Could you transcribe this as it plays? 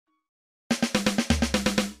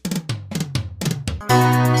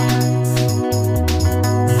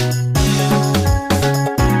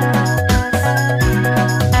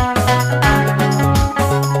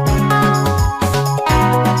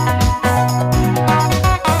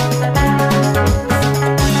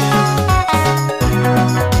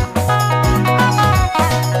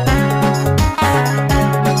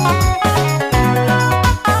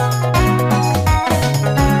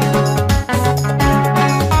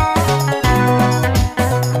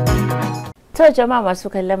To jama'a masu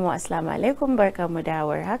kallon mu assalamu alaikum, barkamu da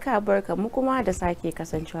warhaka, barkamu kuma da sake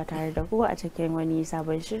kasancewa tare da ku a cikin wani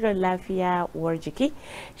sabon shirin lafiya uwar jiki,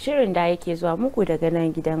 shirin da yake zuwa muku daga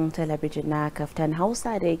nan gidan talabijin na Kaftan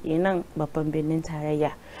Hausa da yake nan babban birnin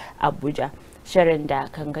tarayya Abuja. Shirin da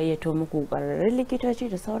kan gayyato muku ƙwararrun likitoci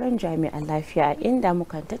da sauran jami'an lafiya inda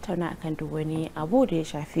mukan tattauna akan duk wani abu da ya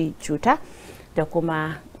shafi cuta da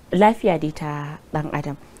kuma lafiya da ta dan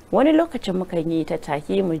adam. Wani lokacin mukan yi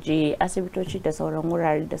tattaki mu je asibitoci da sauran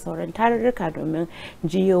wurare da sauran tarurruka domin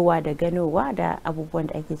jiyowa da ganowa da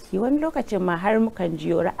abubuwan da ake ciki. Wani lokacin ma har mukan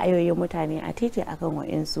jiyo ra'ayoyin mutane a titi akan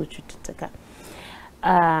wa'insu cututtuka.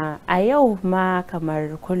 A yau ma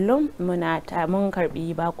kamar kullum mun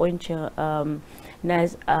karbi bakuncin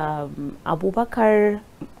Abubakar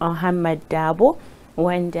Muhammad Dabo,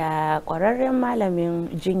 wanda ƙwararren malamin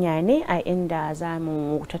jinya ne a inda za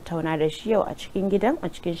mu tattauna da shi yau a cikin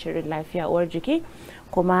shirin lafiya uwar jiki,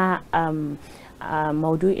 kuma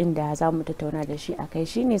maudu'in da za mu tattauna da shi a kai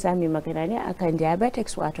shine za mu yi magana ne akan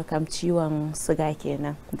diabetics, wato kam ciwon siga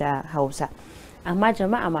kenan da Hausa. Amma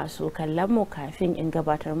jama'a masu kallon mu, kafin in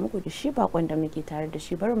gabatar muku da shi bakon da muke tare da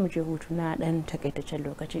shi, bari mu je hutu na dan takaitaccen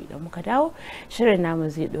lokaci. Idan muka dawo shirin namu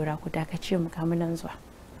zai dora, ku dakace mu kamunan zuwa.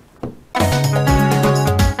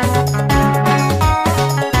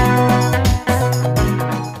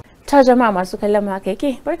 Ta jama'a masu kallon mu haka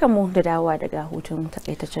yake, barkamu da dawowa daga hutun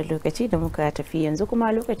takaitaccen lokaci da muka tafi. Yanzu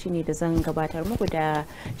kuma lokaci ne da zan gabatar muku da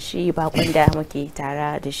shi bakon da muke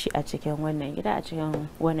tare da shi a cikin wannan gida, a cikin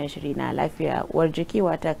wannan shiri na lafiya uwar jiki,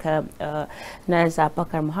 wata ka na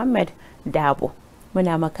Abubakar Muhammad Dabo.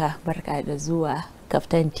 Muna maka barka da zuwa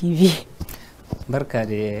Kaftan TV. Barka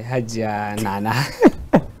da hajiya Nana.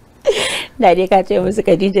 Da dai ka ce musu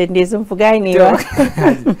Khadija ne sun fi ganewa.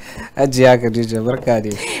 Hajiya Khadija, barka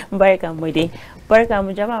dai. Barkan mu dai. Barka mu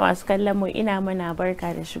jama'a masu kallon mu, ina mana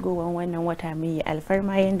barka da shigowar wannan wata mai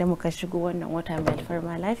alfarma. Yanda muka shigo wannan wata mai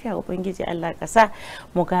alfarma lafiya, ubangiji Allah ka sa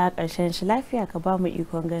mu ga karshen shi lafiya, ka ba mu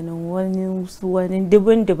ikon ganin wani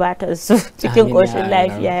dubun dubatar su cikin koshin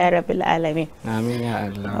lafiya ya rabbil alamin. Amin ya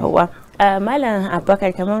Allah. Malam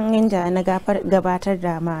Abubakar, kamar yadda na gabatar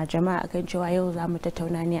da ma jama'a akan cewa yau za mu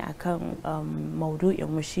tattauna ne akan maudu'in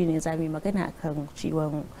mu shine za mu yi magana akan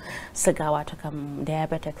ciwon siga, wato kan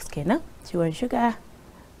diabetes kenan, ciwon shuga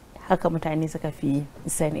haka mutane suka fi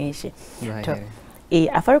sane shi. To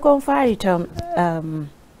a farkon fari ta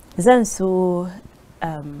zan so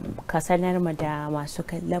ka sanar mu da masu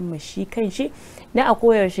kallon mu shi kan shi na a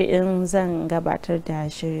koyaushe in zan gabatar da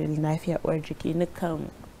shirin lafiya uwar jiki, nukan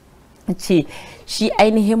ce shi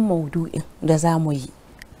ainihin maudu'in da za mu yi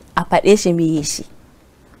a faɗe shi meye shi.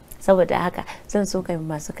 Saboda haka zan so kai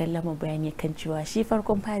masu kallon mu bayani kan cewa shi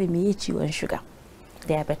farkon fari meye ciwon shuga,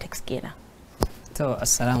 diabetics kenan. To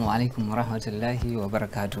assalamu alaikum wa rahmatullahi wa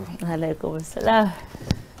barakatuh. Alaikum assalam.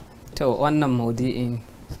 To wannan maudu'in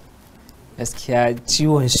gaskiya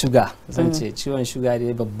ciwon shuga, zan ce ciwon shuga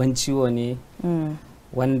dai babban ciwo ne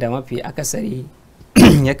wanda mafi akasari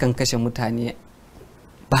yakan kashe mutane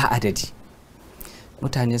ba adadi.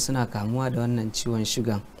 Mutane suna kamuwa da wannan ciwon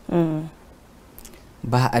shugan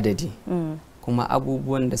ba adadi, kuma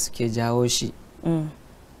abubuwan da suke jawo shi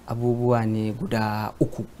abubuwa ne guda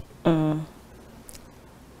uku,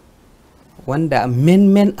 wanda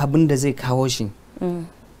men abin da zai kawo shi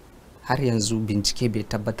har yanzu bincike bai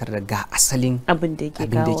tabbatar da ga asalin abin da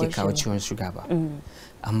yake kawo ciwon shuga ba.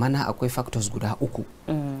 Amma na akwai factors guda uku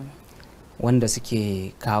wanda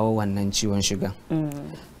suke kawo wannan ciwon shuga.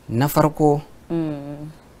 Na farko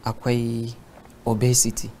akwai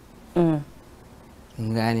obesity,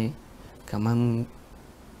 gane kaman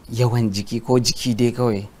yawan jiki ko jiki dai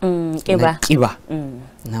kawai, kiba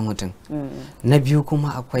na mutum. Na biyu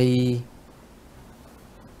kuma akwai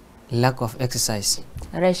lack of exercise,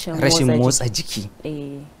 rashin motsa jiki.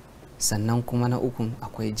 Sannan kuma na uku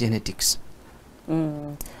akwai genetics,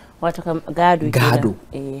 wato gado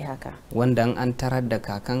haka, wanda an tarar da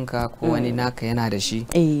kakanka ko wani naka yana da shi,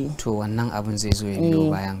 to wannan abin zai zo ya biyo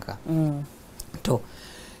bayan ka. To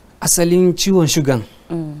asalin ciwon shugan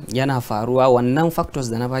yana faruwa, wannan factors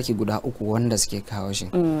da na baki guda uku wanda suke kawo shi,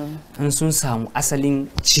 in sun samu asalin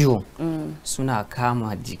ciwon suna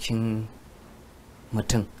kama jikin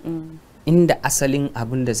mutum, inda asalin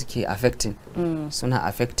abin da suke affecting suna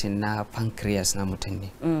affecting na pancreas na mutum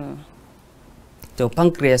ne. To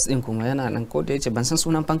pancreas din kuma yana nan, ko da yace ban san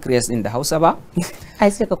sunan pancreas din da Hausa ba, ai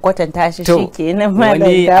sai ka kwatanta shi shikenan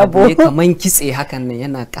malam Dabo. Wani kaman kitse hakan nan,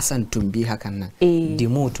 yana kasan tumbi hakan nan,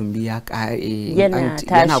 dimo tumbi ya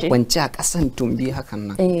yana kwance a kasan tumbi hakan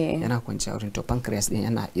nan, yana kwance a wurin. To pancreas din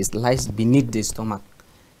yana is lies beneath the stomach.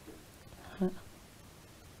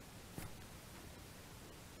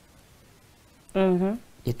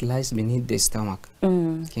 it lies beneath the stomach.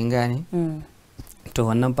 Kin gane? To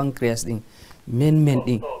wannan pancreas din main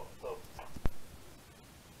din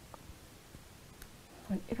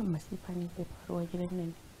wani irin masifa ne ke faruwa gidan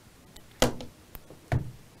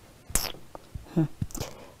nan.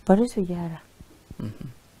 Bari su gyara.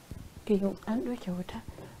 An ɗauke wuta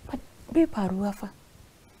bai faruwa fa.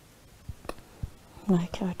 Na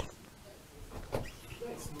kyauta.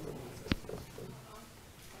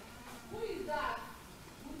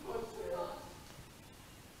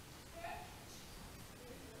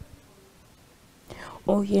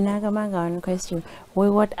 Okay, na gama ga wani question. Wai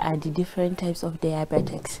what are the different types of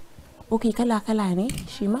diabetics? Okay, kala-kala ne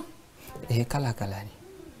shi ma? Kala-kala ne.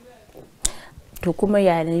 To kuma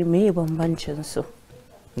ya ne me bambancin su?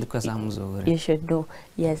 Duka samu zo wurin. You should know.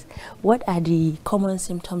 Yes. What are the common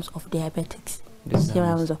symptoms of diabetics?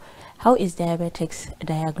 How is diabetics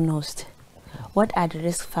diagnosed? What are the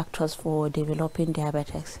risk factors for developing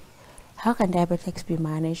diabetics? How can diabetics be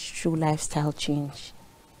managed through lifestyle change?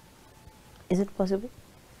 Is it possible?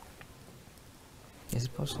 Is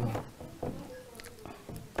it possible?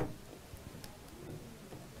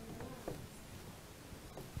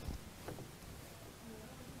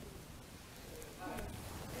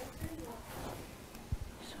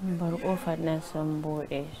 Sun bar kofar nan sun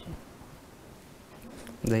bude shi.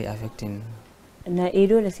 Zai affecting. Na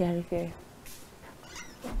dole sai har rufe.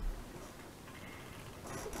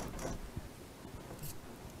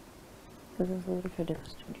 Rufe da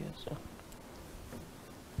studio so.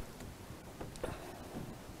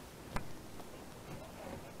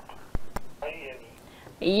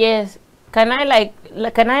 Yes. Can I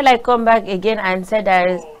like come back again and say there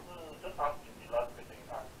is?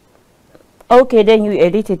 Okay, then you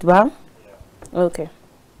edit it, ba? Okay.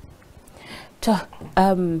 To,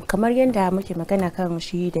 kamar yadda muke magana kan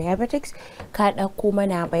shi diabetics, ka ɗauko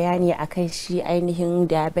mana bayani akan shi ainihin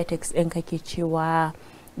diabetics ɗin kake cewa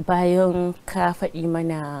bayan ka faɗi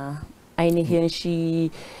mana ainihin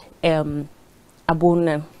shi abun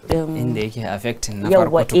nan inda yake affecting na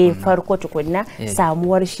farko tukunna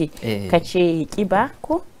samuwar shi kace kiba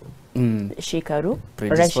ko shekaru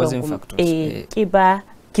rashin kiba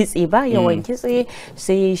kitse ba yawan kitse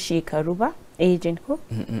sai shekaru ba aging ko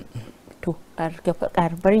to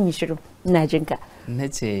karbar ni shiru ina jinka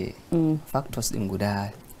nace factors din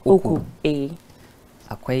guda uku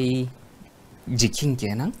akwai jikin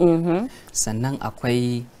kenan sannan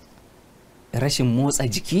akwai rashin motsa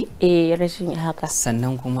jiki rashin haka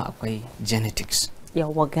sannan kuma akwai genetics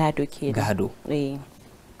yawa gado ke gado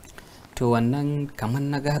to wannan kamar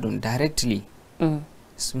na gado directly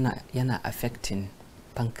yana affecting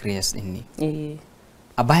pancreas din ne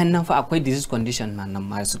a bayan nan fa akwai disease condition nan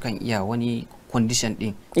ma su kan iya wani condition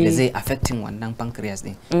din da zai affecting wannan pancreas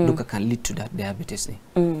din duka kan lead to that diabetes din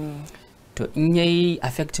to in yayi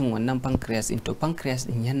affecting wannan pancreas din to pancreas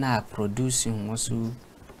din yana producing wasu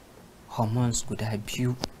hormones guda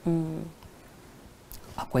biyu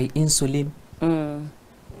akwai insulin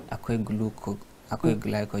akwai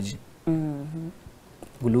glycogen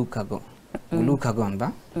glucagon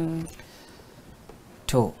ba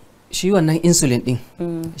to shi wannan insulin din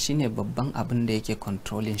shine babban abin da yake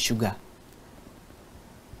controlling sugar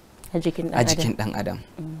a jikin dan adam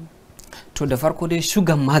to da farko dai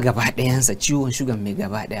sugar ma gaba ɗayansa ciwon sugar mai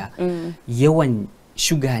gaba ɗaya yawan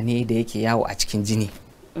sugar ne da yake yawo a cikin jini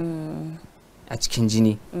a cikin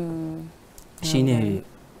jini shine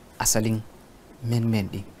asalin main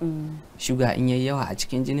din sugar in yayi yawa a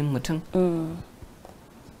cikin jinin mutum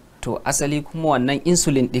to asali kuma wannan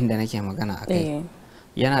insulin din da nake magana akai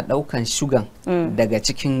yana daukan sugar daga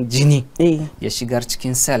cikin jini ya shigar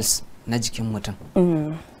cikin cells na jikin mutum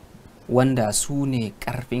wanda su ne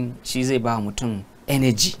karfin shi zai ba mutum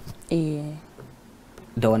energy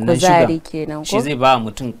da wannan sugar shi zai ba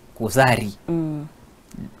mutum kuzari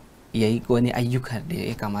ya yi wani ayyuka da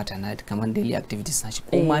ya kamata na kamar daily activities na shi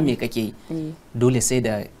kuma me kake dole sai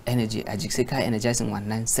da energy a jiki sai ka energizing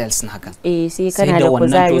wannan cells naka sai kana da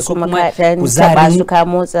kuzari kuma ka dan taba su ka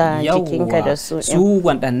motsa jikinka da su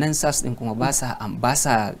waɗannan cells din kuma ba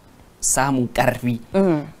sa samun karfi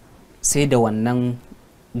sai da wannan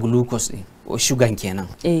glucose din ko sugar kenan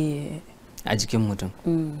a jikin mutum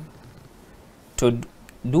to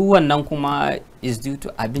duk wannan kuma is due to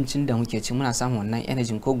abincin da muke ci muna samun wannan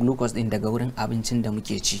energy ko glucose din daga wurin abincin da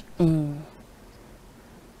muke ci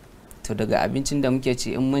to daga abincin da muke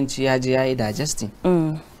ci in mun ci ya je yayi digesting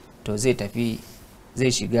to zai tafi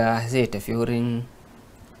wurin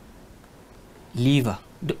liver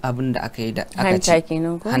duk abin da aka yi da aka ci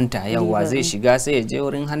hanta yawa zai shiga sai ya je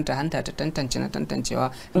wurin hanta ta tantance na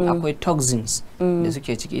tantancewa in akwai toxins da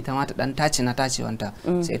suke ciki ita ma ta dan tace na tacewanta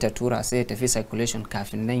sai ta tura sai ya tafi circulation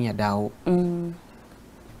kafin nan ya dawo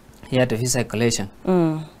ya tafi circulation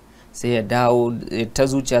sai ya dawo ta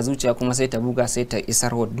zuciya kuma sai ta buga sai ta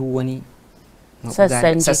isar wa duk wani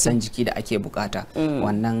sassan jiki da ake bukata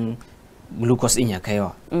wannan glucose din ya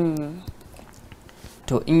kaiwa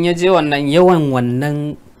to in ya je wannan yawan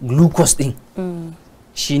wannan glucose din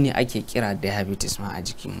shine ake kira diabetes ma a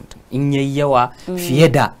jikin mutum in yayi yawa fiye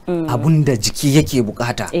da abin da jiki yake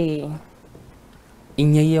bukata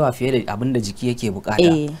in yayi yawa fiye da abin da jiki yake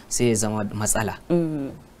bukata sai ya zama matsala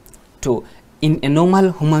to in a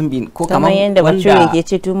normal human being ko kamar yanda bature yake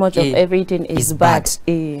ce too much of everything is bad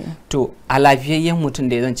to a lafiyayyen mutum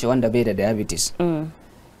da zan ce wanda bai da diabetes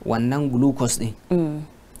wannan glucose din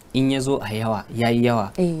in ya zo a yawa yayi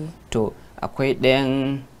yawa to akwai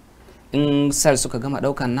ɗayan in cell suka gama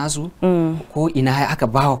ɗaukan nasu ko ina aka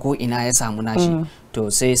bawa ko ina ya samu nashi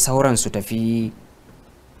to sai sauran su tafi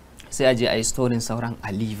sai a je a yi storing sauran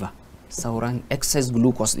a liver sauran excess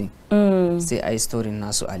glucose din sai a yi storing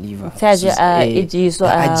nasu a liver sai a ajiye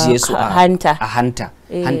su a hanta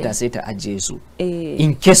hanta sai ta ajiye su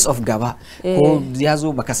in case of gaba ko ya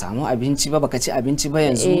zo baka samu abinci ba baka ci abinci ba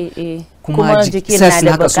yanzu kuma jikin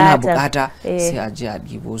naka suna bukata sai a je a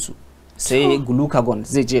ɗibo su sai glucagon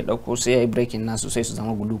zai je dauko sai ya yi breaking nasu sai su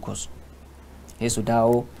zama glucose sai su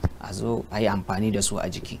dawo a zo a yi amfani da su a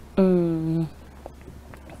jiki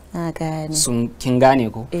sun kin gane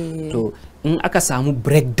ko to in aka samu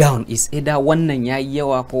breakdown is either wannan yayi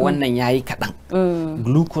yawa ko wannan yayi kaɗan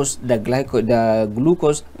glucose da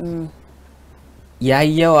glucose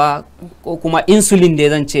yayi yawa ko kuma insulin da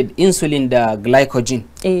zan ce insulin da glycogen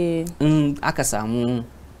in aka samu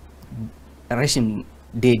rashin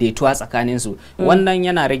daidaituwa tsakanin su wannan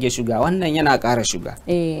yana rage shuga wannan yana ƙara shuga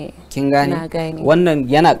kin gane wannan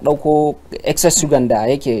yana ɗauko excess sugar da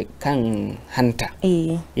yake kan hanta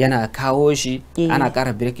yana kawo shi ana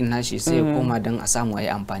ƙara breaking nashi sai ya koma don a samu a yi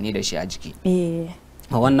amfani da shi a jiki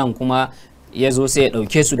wannan kuma ya zo sai ya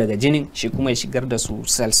ɗauke su daga jinin shi kuma ya shigar da su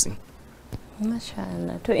cells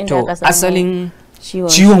to asalin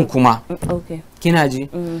ciwon kuma kina ji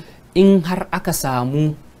in har aka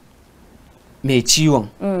samu mai ciwon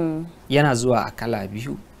yana zuwa a kala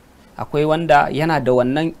biyu akwai wanda yana da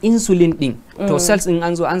wannan insulin din to cells din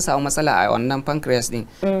an zo an samu matsala a wannan pancreas din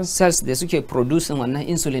cells da suke producing wannan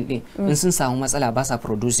insulin din in sun samu matsala ba sa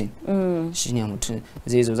producing shine mutum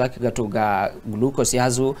zai zo zaki ga to ga glucose ya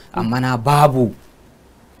zo amma na babu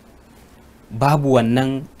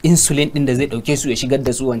wannan insulin din da zai dauke su ya shigar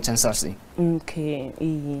da su wancan cells din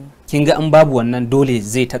kin ga in babu wannan dole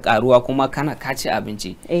zai ta karuwa kuma kana kaci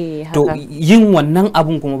abinci to yin wannan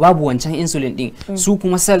abun kuma babu wancan insulin din su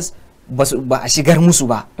kuma cells ba a shigar musu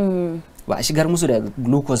ba ba a shigar musu da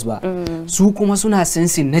glucose ba su kuma suna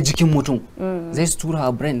sensing na jikin mutum zai su tura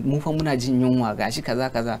wa brain mu fa muna jin yunwa gashi kaza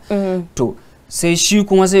kaza to sai shi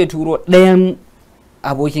kuma sai turo ɗayan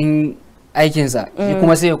abokin aikinsa shi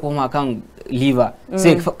kuma sai ya koma kan liver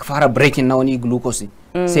sai fara breaking na wani glucose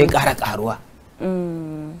sai ƙara ƙaruwa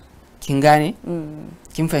kin gane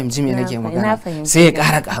kin fahimci me nake magana sai ya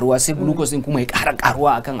ƙara ƙaruwa sai glucose din kuma ya ƙara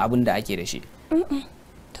ƙaruwa akan abin da ake da shi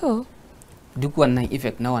to duk wannan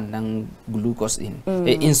effect na wannan glucose din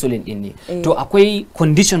insulin din ne to akwai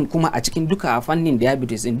condition kuma a cikin duka fannin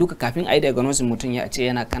diabetes din duka kafin a yi diagnosis mutum ya ce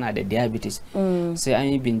yana kana da diabetes sai an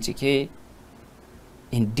yi bincike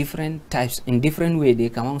in different types in different way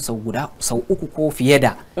dai kaman sau uku ko fiye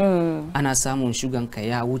da ana samun shugan ka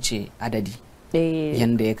ya wuce adadi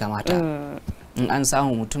yanda ya kamata in an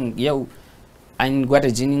samu mutum yau an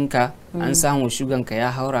gwada jininka an samu shugan ka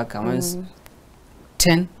ya haura kaman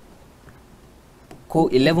 10 ko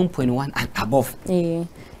 11.1 and above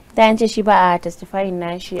da an ce shi ba a testifying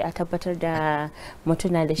na shi a tabbatar da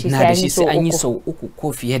mutum na da shi sai an yi sau uku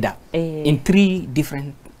ko fiye da in 3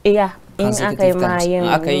 different in aka yi ma yin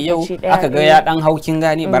yau aka ga ya dan haukin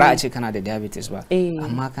gani bara a ce kana da diabetes ba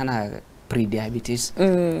amma kana pre-diabetes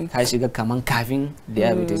ka shiga kaman kafin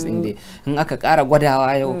diabetes din dai in aka ƙara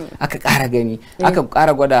gwadawa yau aka ƙara gani aka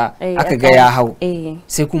ƙara gwada aka ga ya hau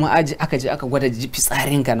sai kuma aka je aka gwada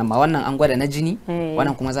fitsarin ka nan ma wannan an gwada na jini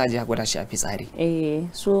wannan kuma za a je a gwada shi a fitsari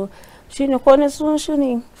so shine ko ne sun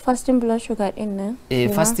shine fasting blood sugar din nan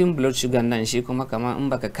fasting blood sugar nan shi kuma kaman in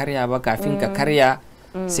baka karya ba kafin ka karya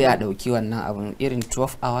sai a ɗauki wannan abun irin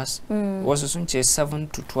 12 hours wasu sun ce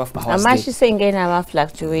 7 to 12 hours amma shi sai yana ma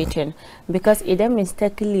fluctuating because idan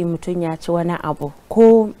mistakenly mutum ya ci wani abu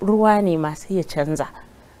ko ruwa ne masu ya canza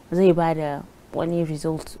zai ba da wani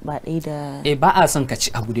result ba ɗaya da ba a son ka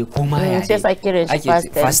ci abu dai ko ma ya ake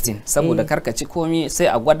fasting saboda kar ka ci komai sai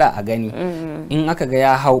a gwada a gani in aka ga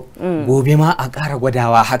ya hau gobe ma a ƙara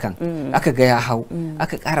gwadawa hakan aka ga ya hau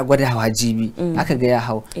aka ƙara gwadawa jibi aka ga ya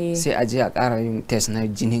hau sai a je a ƙara yin test na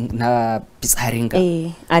jinin na fitsarin ka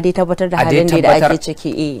a dai tabbatar da halin da ake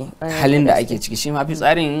ciki halin da ake ciki shi ma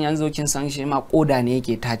fitsarin yanzu kin san shi ma koda ne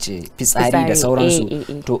yake tace fitsari da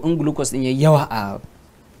sauransu to in glucose din yayi yawa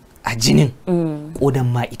a jinin kodan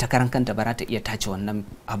ma ita karan kanta ba za ta iya tace wannan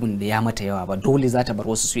abun da ya mata yawa ba dole za ta bar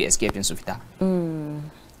wasu su escape su fita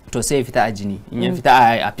to sai ya fita a jini in ya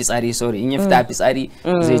fita a fitsari in ya fita a fitsari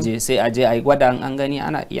zai je sai a je a yi gwada an gani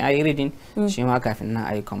ana yi reading shi ma kafin nan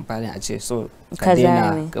a yi compiling a ce so ka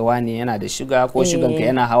daina gawa ne yana da shuga ko shugan ka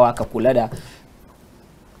yana hawa ka kula da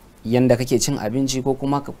yanda kake cin abinci ko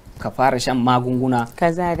kuma ka fara shan magunguna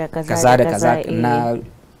kaza da kaza na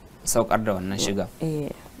saukar da wannan shuga.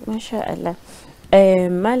 Masha Allah.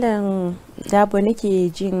 Malam Dabo nake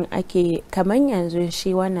jin ake kaman yanzu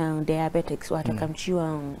shi wannan diabetics wato kam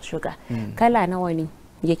ciwon shuga kala nawa ne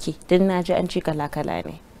yake don na ji an ce kala-kala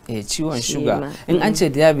ne. Ciwon shuga in an ce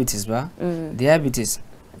diabetes ba diabetes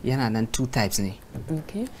yana nan 2 types ne.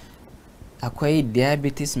 Akwai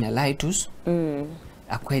diabetes mellitus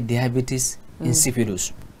akwai diabetes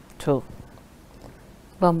insipidus. To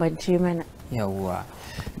bambance mana. Yawwa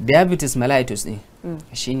diabetes mellitus ne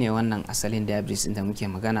shine wannan asalin diabetes da muke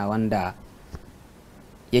magana wanda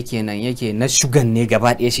yake na shugan ne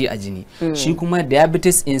gaba ɗaya shi a jini. Shi kuma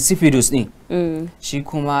diabetes insipidus din shi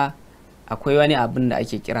kuma akwai wani abin da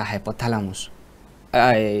ake kira hypothalamus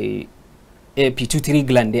pituitary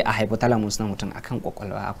gland dai a hypothalamus na mutum akan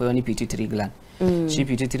kwakwalwa akwai wani pituitary gland. Shi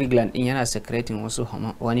pituitary gland din yana secreting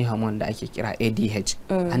wani hormone da ake kira ADH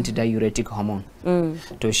antidiuretic hormone.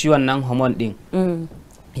 To shi wannan hormone din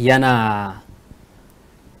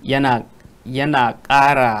yana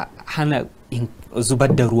ƙara hana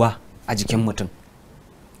zubar da ruwa a jikin mutum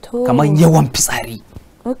kamar yawan fitsari.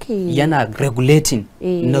 Yana regulating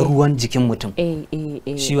na ruwan jikin mutum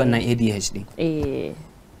shi wannan ADH din.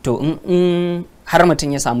 To in har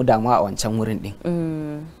mutum ya samu damuwa a wancan wurin din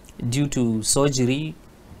due to surgery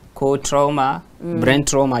ko trauma brain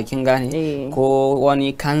trauma kin gane ko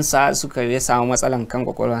wani cancer suka ya samu matsalan kan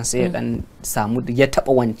kwakwalwa sai ya dan samu ya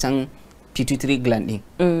taba wancan pituitary gland din.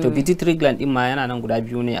 To pituitary gland din ma yana nan guda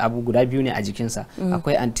biyu ne a jikinsa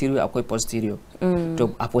akwai anterior akwai posterior.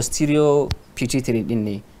 To a posterior pituitary din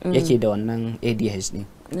ne yake da wannan ADH din.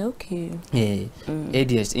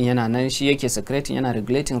 ADH din yana nan shi yake secreting yana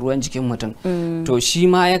regulating ruwan jikin mutum. To shi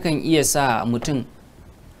ma yakan iya sa mutum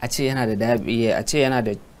a ce yana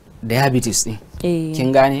da diabetes din.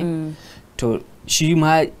 Kin gane? To shi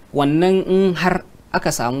ma wannan in har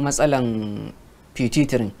aka samu matsalan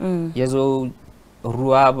pituitary ya zo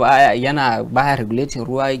ruwa baya regulating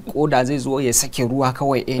ruwa koda zai zo ya sake ruwa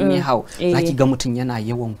kawai anyhow zaki ga mutum yana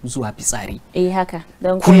yawan zuwa fitsari haka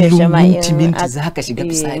don kullum minti zaka shiga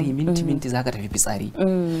fitsari minti zaka tafi fitsari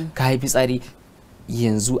kai fitsari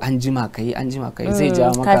yanzu an jima kai zai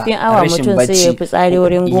ja maka rashin bacci sai ya fitsari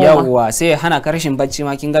wurin goma yawa sai hana ka rashin bacci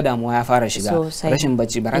ma kin ga damuwa ya fara shiga rashin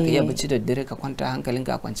bacci ba ka iya bacci da dare ka kwanta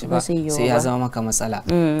hankalinka kwance ba sai ya zama maka matsala.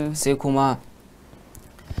 Sai kuma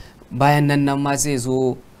bayan nan ma zai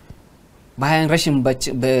zo bayan rashin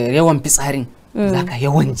bacci yawan fitsarin zaka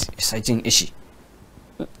yawan jin ishi.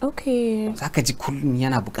 Zaka ji kullum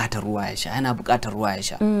yana buƙatar ruwa ya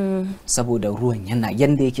sha saboda ruwan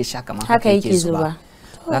yanda yake sha kamar haka yake zuba.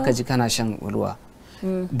 Zaka ji kana shan ruwa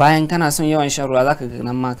bayan kana son yawan shan ruwa zaka ga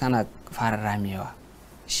nan ma kana fara ramewa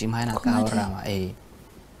shi ma yana kawo rama.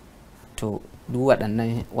 To duk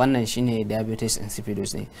wannan shine diabetes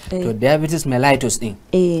insipidus ne. To diabetes mellitus din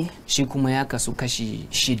shi kuma ya kasu kashi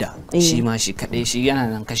 6 shi ma shi kadai shi yana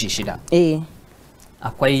nan kashi 6.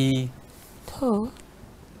 Akwai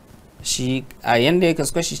shi a yanda ya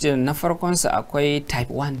kasu kashi 6 na farkonsa akwai type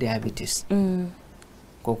 1 diabetes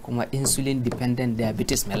ko kuma insulin dependent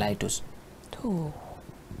diabetes mellitus.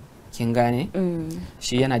 Kin gane?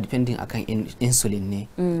 Shi yana depending akan insulin ne.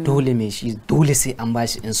 Dole sai an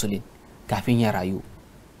bashi insulin kafin ya rayu.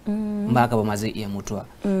 Ba ka ba ma zai iya mutuwa.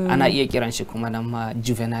 Ana iya kiran shi kuma nan ma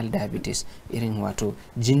juvenile diabetes irin wato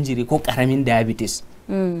jinjiri ko karamin diabetes.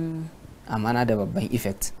 Amma na da babban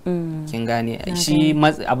effect. Kin gane? Shi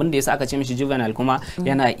abin da yasa aka ce mishi juvenile kuma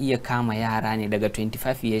yana iya kama yara ne daga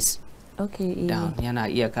 25 years. Down yana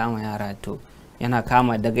iya kama yara to yana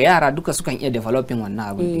kama daga yara duka sukan iya developing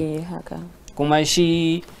wannan abu. Kuma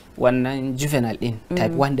shi wannan juvenile din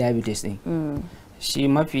type 1 diabetes din shi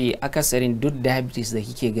mafi akasarin duk diabetes da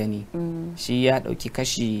kike gani shi ya dauki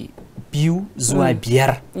kashi 2 zuwa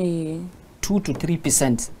 5 2 to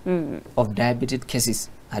 3% of diabetes cases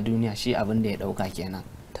a duniya, shi abin da ya dauka kenan.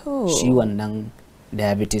 Shi wannan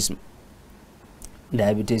diabetes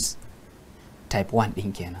type 1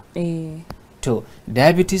 din kenan. To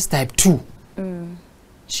diabetes type 2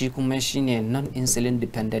 shi kuma shine non-insulin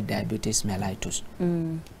dependent diabetes mellitus.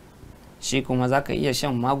 Shi kuma zaka iya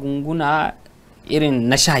shan magunguna irin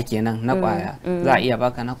na sha kenan na kwaya, za a iya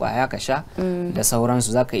baka na kwaya ka sha da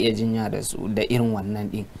sauransu, zaka iya jinya da su da irin wannan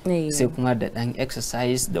din. Sai kuma da dan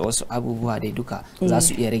exercise da wasu abubuwa dai duka za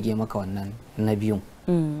su iya rage maka wannan na biyun.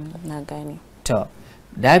 Na gane. To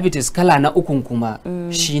diabetes kala na ukun kuma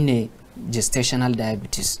shine gestational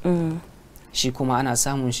diabetes. Shi kuma ana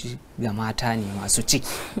samun shi ga mata ne masu ciki.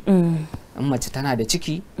 In mace tana da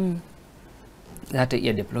ciki za ta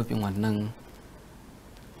iya developing wannan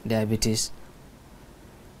diabetes,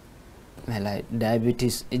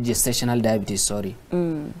 gestational diabetes, sorry.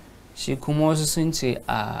 Shi kuma wasu sun ce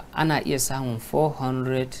ana iya samun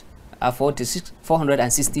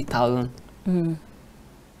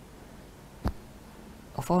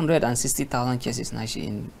 460,000 cases na shi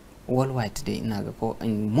in worldwide today, ina ga ko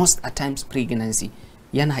in most at times pregnancy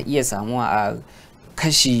yana iya samuwa a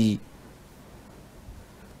kashi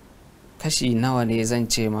nawa ne zan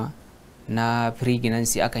ce ma na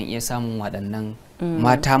pregnancy akan iya samun waɗannan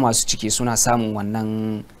mata masu ciki suna samun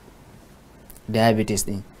wannan diabetes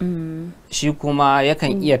din. Shi kuma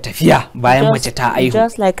yakan iya tafiya bayan mace ta aihu,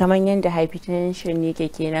 just like kaman yanda hypertension ne ke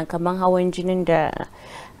kenan, kaman hawan jinin da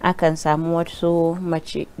akan samu wasu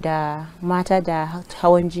mace da mata da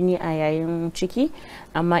hawan jini a yayin ciki,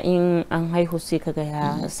 amma in an haihu sai kaga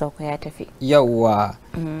ya sauka ya tafi. Yawwa,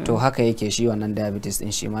 to haka yake shi wannan diabetes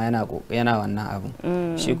din, shi ma yana wannan abun.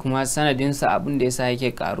 Shi kuma sanadinsa abin da yasa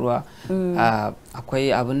yake karuwa, akwai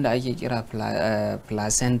abin da ake kira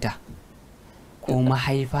placenta ko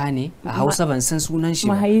mahaifa ne a Hausa, ban san sunan shi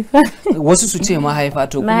ba. Wasu su ce mahaifa,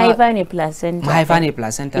 to kuma mahaifa ne placenta. Mahaifa ne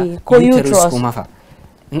placenta, ko uterus kuma fa.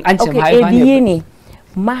 In an ce mahaifa ne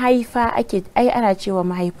mahaifa ake ana cewa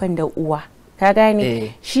mahaifan da uwa, ka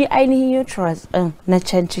gane. Shi ainihin uterus din na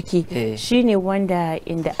can ciki shine wanda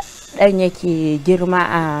inda dan yake girma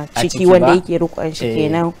a ciki, wanda yake rikon shi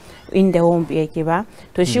kenan, inda womb yake ba.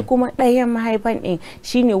 To shi kuma ɗayan mahaifan din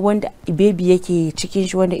shine wanda baby yake cikin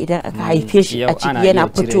shi, wanda idan aka haife shi a ciki yana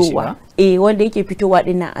fitowa, wanda yake fitowa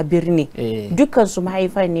dinnan a birni. Dukkan su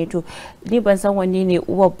mahaifan ne. To ni ban san wanne ne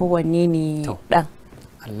uwar ba wanne ne dan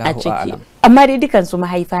a ciki, amma dai dukan su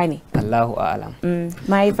mahaifa ne. Allahu a'lam.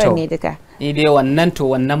 Mahaifan ne duka. Ni dai wannan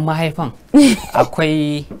mahaifan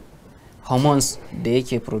akwai hormones da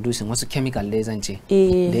yake producing, wasu chemical dai zan ce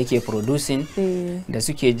da yake producing, da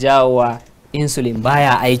suke jawowa insulin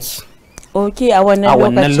baya aiki. A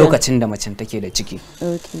wannan lokacin da macen take da ciki.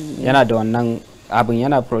 Yana da wannan abin,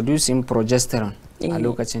 yana producing progesterone a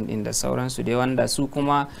lokacin din da sauransu dai, wanda su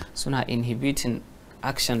kuma suna inhibiting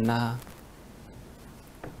action na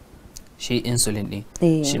shi insulin din.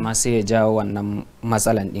 Shi ma sai ya jawo wannan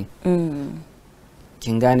matsalan din.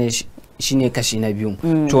 Kin gane, shi ne kashi na biyu.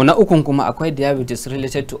 To na ukun kuma akwai diabetes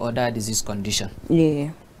related to other disease condition.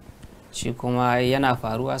 Shi kuma yana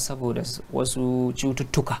faruwa saboda wasu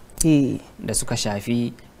cututtuka da suka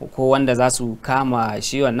shafi ko wanda za su kama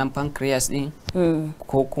shi wannan pancreas din,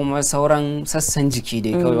 ko kuma sauran sassan jiki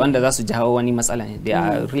dai kawai, wanda za su jawo wani matsala. They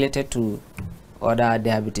are related to other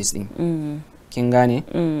diabetes din. Kin gane?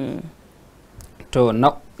 To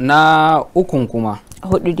na ukun kuma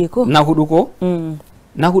hudu dai ko? Na hudu ko?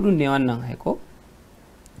 Na hudu ne wannan haiko?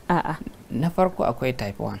 Na farko akwai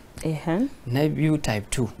type 1, na biyu type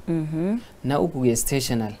 2, na uku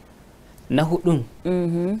gestational, na hudun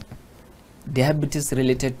diabetes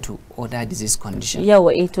related to other disease condition.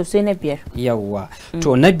 Yawa, to sai na biyar. Yawa,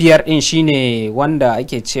 to na biyar din shine wanda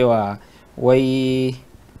ake cewa wai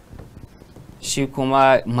shi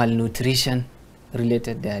kuma malnutrition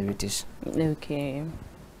related diabetes.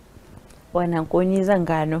 Wannan ko ni zan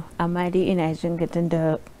gano, amma dai ina jin gadin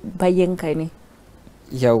da bayyanka ne.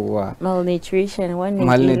 Yawwa, malnutrition,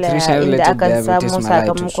 wannan inda aka samu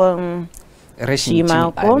sakamakon rashin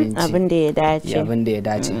cin abin da ya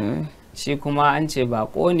dace. Shi kuma an ce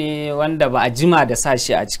bako ne wanda ba a jima da sa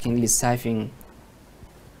shi a cikin lissafin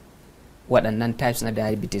waɗannan types na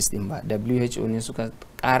diabetes din ba. WHO ne suka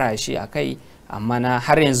ƙara shi a kai, amma na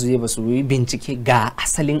har yanzu ba su yi bincike ga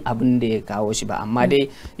asalin abin da ya kawo shi ba, amma dai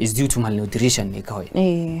is due to malnutrition ne kawai.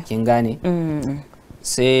 Kin gane?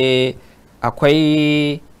 Sai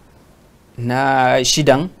akwai na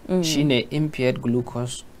shidan shine impaired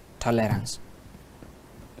glucose tolerance.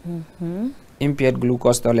 Impaired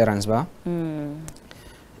glucose tolerance ba?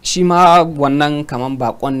 shi ma wannan kaman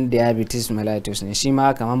bakon diabetes mellitus ne, shi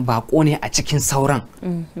ma kaman bako ne a cikin sauran.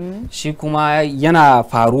 Shi kuma yana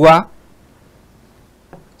faruwa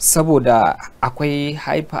saboda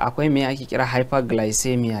akwai me ake kira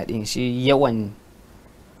hyperglycemia din, shi yawan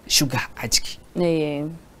shuga a ciki.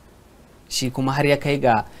 Shi kuma har ya kai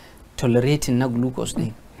ga tolerating na glucose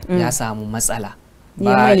din ya samu matsala.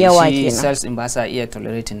 Ba shi cells din ba sa iya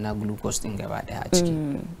tolerating na glucose din gaba daya a ciki.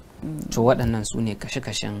 To waɗannan su ne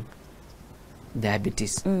kashe-kashen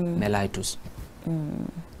diabetes mellitus.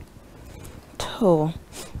 To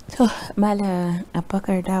Malam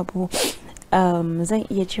Abubakar Dabo, zan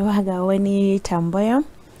iya cewa ga wani tambayan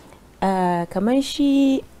kamar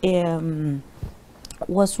shi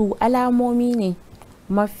wasu alamomi ne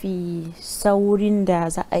mafi saurin da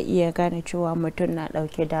za a iya gane cewa mutum na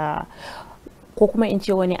dauke da, ko kuma in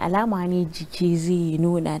ce wani alama ne jiki zai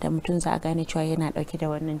nuna da mutum za a gane cewa yana dauke da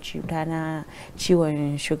wannan cuta na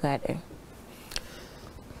ciwon shuga din?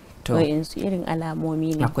 To irin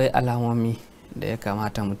alamomi ne. Akwai alamomi da ya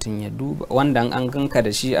kamata mutum ya duba, wanda an ganka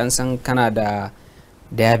da shi an san kana da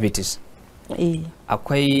diabetes.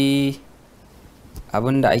 Akwai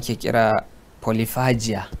abin da ake kira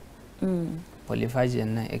polyphagia. Polyphagia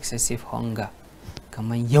na excessive hunger,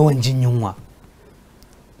 kamar yawan jin yunwa.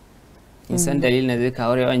 In san dalilin da zai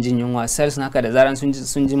kawo yawan jin yunwa, cells naka da zaran sun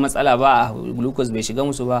ji matsala ba, glucose bai shiga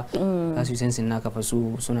musu ba, za su sensin naka fa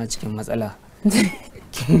suna cikin matsala.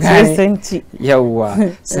 Yawwa,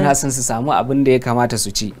 suna son su samu abin da ya kamata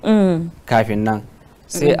su ci kafin nan.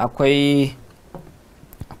 Sai akwai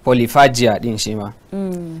polyphagia din shi ma,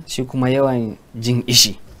 shi kuma yawan jin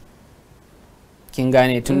ishi. Kin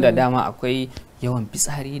gane, tun da dama akwai yawan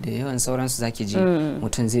fitsari da yawan sauransu zaki ji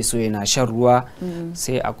mutum zai so yana shan ruwa.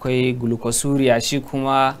 Sai akwai glucosuria, shi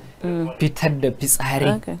kuma fitar da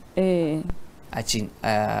fitsari a cin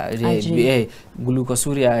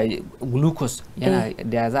glucosuria, glucose yana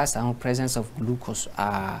da za a samu presence of glucose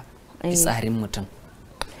a fitsarin mutum.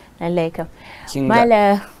 Lallai kam.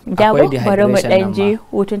 Mala Dabo, bari mu dan je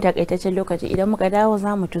hutun takaitaccen lokaci, idan muka dawo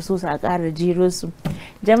za mu tuso su a ƙara jiro su.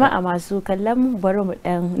 Jama'a masu kallon mu, bari mu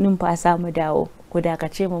dan numfasa mu dawo, ku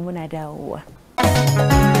dakace mu, muna dawowa.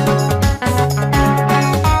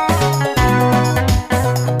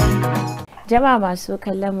 Jama'a masu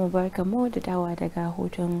kallon mu, barkamu da dawa daga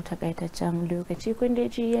hutun takaitaccen lokaci. Kun dai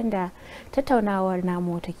ji yanda tattaunawar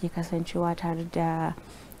namu take kasancewa tare da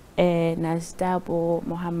Dabo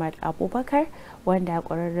Muhammad Abubakar, wanda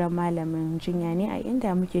ƙwararren malamin jinya ne, a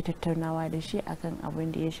inda muke tattaunawa da shi akan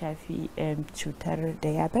abin da ya shafi cutar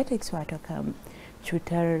diabetes, wato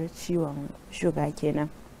cutar ciwon shuga kenan.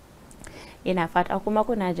 Ina fata kuma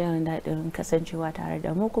kuna jin daɗin kasancewa tare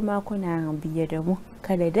da mu, kuma kuna biye da mu.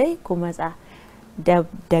 Kada dai ku matsa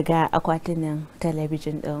daga akwatunan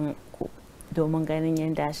talabijin ɗin ku domin ganin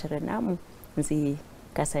yadda shirin namu zai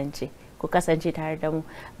kasance. Ku kasance tare da mu.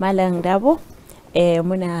 Malam Dabo,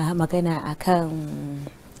 muna magana akan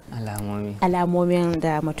alamomin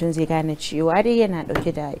da mutum zai gane cewa dai yana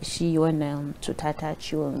dauke da shi wannan cuta ta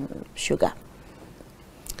ciwon shuga.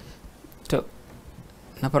 To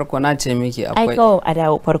na farko na ce miki akwai a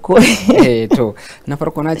dawo farko. To na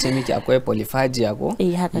farko na ce miki akwai polyphagia ko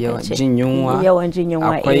yawan jin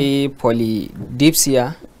yunwa, akwai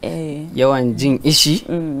polydipsia, yawan jin ishi,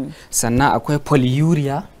 sannan akwai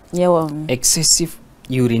polyuria, yawan excessive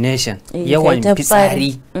urination, yawan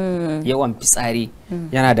fitsari, yawan fitsari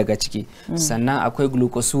yana daga ciki. Sannan akwai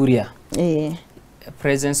glucosuria,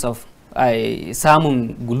 presence of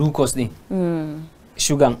samun glucose din,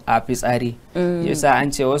 shugan a fitsari. Yasa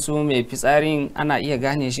an ce wasu mai fitsarin ana iya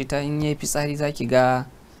gane shi ta in yayi fitsari, zaki ga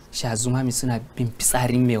shazumami suna bin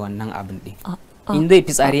fitsarin mai wannan abin din. In zai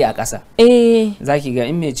fitsari a ƙasa, zaki ga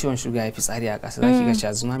in mai ciwon shuga ya fitsari a ƙasa, zaki ga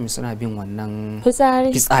shazumami suna bin wannan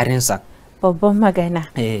fitsarinsa. Babban magana.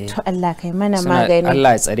 To Allah kai mana magani.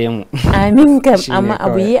 Allah ya tsare mu. Amin kam, amma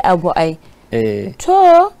abu yi abu ai.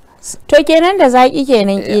 To kenan da zaki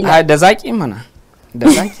kenan kila. Da zaki mana. Da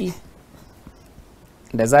zaki.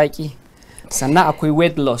 Da zaki. Sannan akwai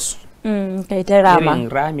weight loss. Kai ta rama. Irin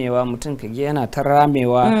ramewa, mutum kage yana ta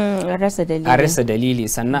ramewa a rasa dalili.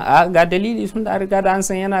 Sannan ga dalili sun da riga da an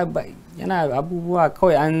san yana abubuwa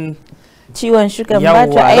kawai an ciwon shuga ba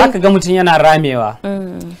ta ai. Zaka ga mutum yana ramewa.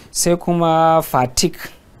 Sai kuma fatigue.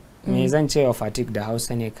 Me zan ce wa fatigue da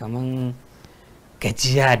Hausa ne, kaman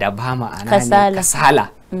gajiya da ba ma'ana ne, kasala.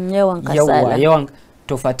 Yawan kasala. Yawan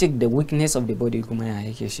to fatigue da weakness of the body kuma ya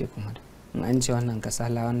yake shi kuma. An ce wannan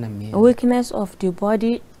kasala, wannan me? Weakness of the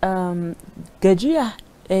body, gajiya,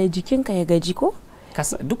 jikinka ya gaji ko?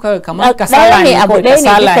 Duka kamar kasala ne, ko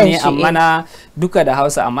kasala ne, amma na duka da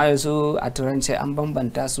Hausa, amma yanzu a turanci an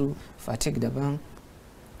bambanta su. Fatigue daban,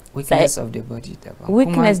 weakness of the body daban,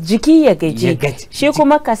 weakness jiki ya gaji, shi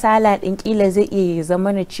kuma kasala din kila zai iya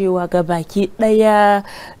zama na cewa ga baki daya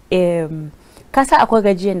kasa akwai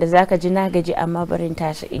gajiyan da zaka ji na gaji amma barin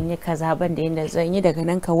tashi in yi kaza ban da yanda zan yi daga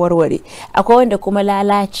nan ka warware. Akwai wanda kuma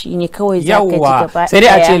lalaci ne kawai zaka ji gaba sai dai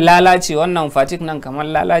a ce lalaci, wannan fatigue nan kamar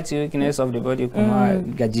lalaci, weakness of the body kuma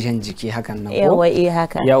gajiyan jiki hakan nan ko yawa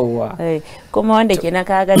haka yawa kuma wanda kenan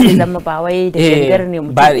kaga zai zama ba wai da shangar ne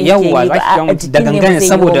mutum yake yi ba da gangan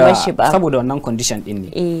saboda wannan condition din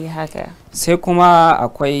ne haka. Sai kuma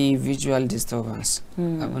akwai visual disturbance,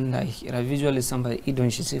 abinda kira visual disturbance, idon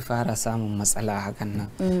shi sai fara samun matsala hakan nan,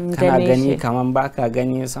 kana gani kaman baka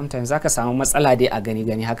gani, sometimes zaka samu matsala dai a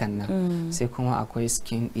gani hakan nan. Sai kuma akwai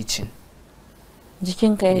skin itching,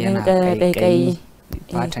 jikinka yana kaikayi,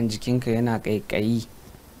 fatan jikinka yana kaikayi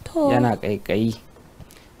yana kaikayi.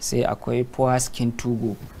 Sai akwai poor skin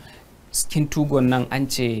tugo, skin tugo nan an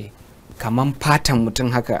ce kaman fatan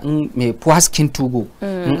mutum haka, in mai poor skin tugo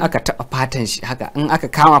in aka taba fatan shi haka, in aka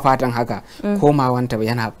kama fatan haka komawanta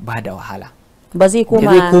yana ba da wahala, ba zai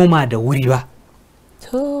koma da wuri ba.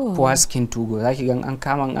 Poor skin tugo zaki gan an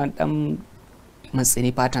kama an dan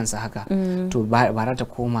matsini fatansa haka to ba za ta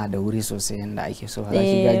koma da wuri sosai yanda ake so,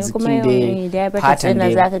 zaki ga jikin da fatan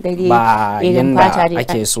da ba yanda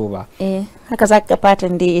ake so ba. Haka za ka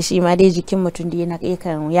fatan dai shi ma dai jikin mutum da yana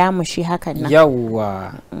kan ya mushi hakan nan.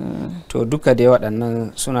 Yawwa to duka dai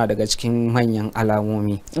waɗannan suna daga cikin manyan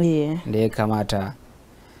alamomi da ya kamata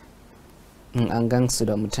in an gansu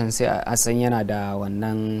da mutum sai a san yana da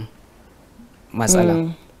wannan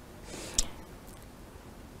matsala.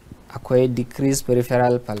 Akwai decreased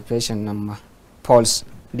peripheral palpation nan ma, pulse,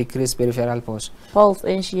 decreased peripheral pulse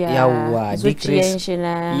din shi ya yawwa,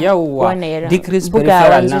 decreased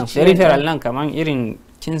peripheral nan kaman irin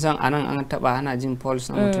kin san anan an taba ana jin pulse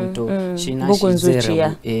na mutum to shi na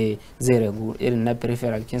shi zai ragu irin na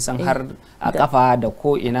peripheral, kin san har a kafa da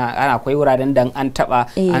ko ina ana akwai wuraren da an taba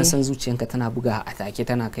an san zuciyanka tana buga a take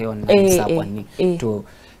tana kai wannan sakonni to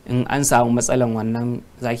in an samu matsalan wannan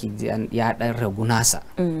zaki ji ya dan ragu nasa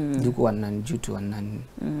duk wannan jutu wannan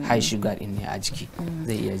high sugar din ne a jiki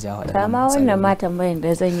zai iya jawo da amma wannan ma tambayan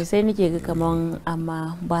da zan yi sai nake ga kaman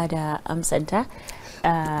amma ba da amsanta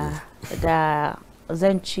da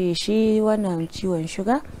zan ce shi wannan ciwon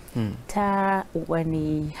shuga ta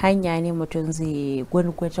wani hanya ne mutum zai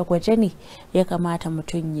gwaje-gwaje ne ya kamata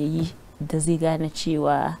mutum ya yi da zai gane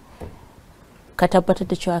cewa ka tabbatar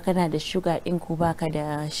da cewa kana da shuga din ko baka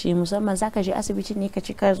da shi, musamman zaka je asibiti ne ka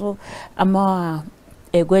ci ka zo amma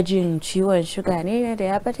gwajin ciwon shuga ne da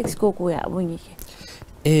diabetes ko ya abun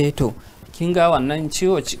yake. To kin ga wannan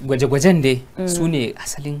gwaje-gwajen dai su ne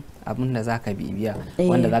asalin abin da zaka bibiya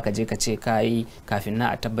wanda zaka je ka ce kai kafin na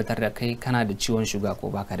a tabbatar da kai kana da ciwon shuga ko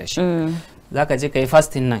baka da shi. Zaka je kai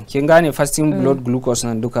fasting nan, kin gane fasting blood glucose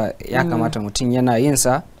nan duka ya kamata mutum yana yin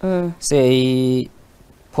sa. Sai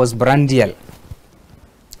postprandial,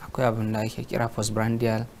 akwai abin da ake kira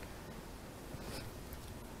postprandial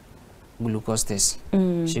glucose test,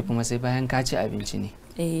 shi kuma sai bayan ka ci abinci ne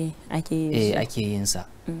ake yin sa.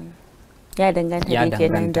 Ya danganta da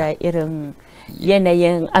kenan da irin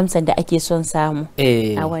yanayin amsan da ake son samu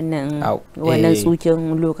a wannan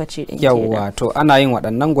tsukin lokaci din. Yawwa to ana yin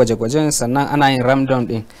waɗannan gwaje-gwajen, sannan ana yin random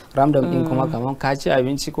din kuma kamar ka ci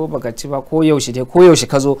abinci ko baka ci ba ko yaushe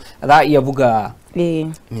ka zo za a iya buga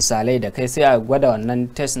misalai da kai sai a gwada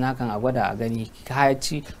wannan test nakan a gwada a gani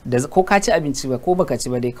ko ka ci abinci ba ko baka ci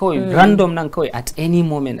ba dai kawai random nan kawai at any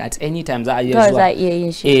moment at any time za a iya zuwa za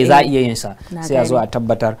a iya yin sa sai a zo a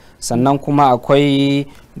tabbatar. Sannan kuma akwai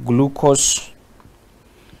glucose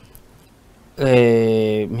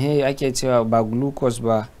me ake cewa ba glucose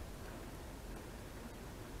ba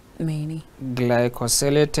mene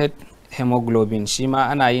glycosylated hemoglobin, shi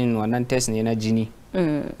ma ana yin wannan test ne na jini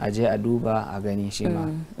a je a duba a gani shi ma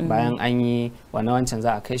bayan an yi wancan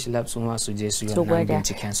za a kai shi lab su ma su je su yi wannan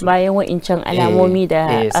binciken su bayan wa'incan alamomi da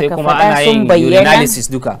aka faɗa sun bayyana. Urinalysis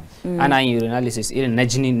duka ana yin urinalysis irin na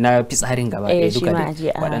jini na fitsarin gaba ɗaya duka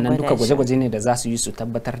waɗannan duka gwaje-gwaje ne da za su yi su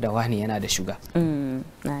tabbatar da wani yana da shuga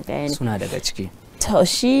suna daga ciki. To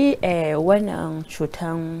shi wannan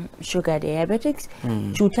cutan sugar diabetes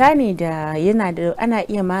cuta ne da yana da ana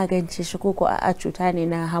iya magance shi ko a cuta ne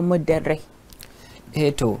na hamuddan rai?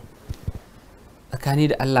 To tsakani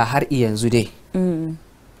da Allah har yanzu dai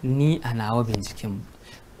ni a nawa binciken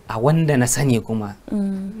a wanda na sani kuma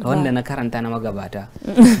wanda na karanta na magabata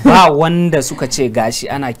ba wanda suka ce gashi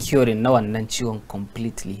ana curing na wannan ciwon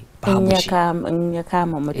completely babu shi in ya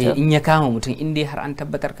kama mutum in dai har an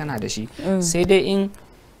tabbatar kana da shi sai dai in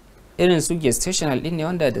irin su gestational din ne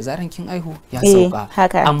wanda da zaran kin aihu ya sauka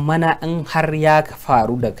amma na in har ya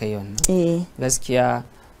faru da kai wannan gaskiya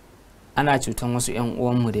ana cutan wasu 'yan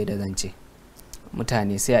uwanmu dai da zance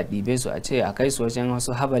mutane sai a ɗibe su a ce a kai su wajen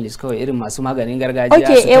wasu habalis kawai irin masu maganin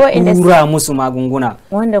gargajiya su tura musu magunguna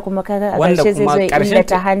wanda kuma kaga a ƙarshe zai zo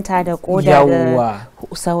illata hanta da koda da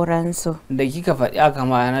sauransu. Da kika faɗi aka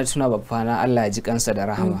ma na tuna babba na Allah ya ji kansa da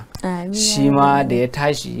rahama. Shi ma da ya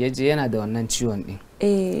tashi ya je yana da wannan ciwon din.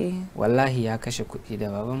 Wallahi ya kashe kuɗi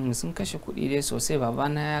da babanmu sun kashe kuɗi dai sosai,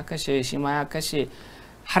 babana ya kashe shi ma ya kashe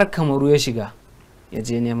har Kamaru ya shiga. Ya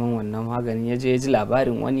je neman wannan maganin, ya je ya ji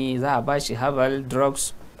labarin wani za a ba shi herbal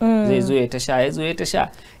drugs zai zo ya ta sha, ya zo ya ta sha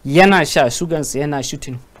yana sha shugansa yana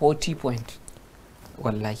shooting 40 point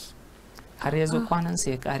wallahi har ya zo kwanansa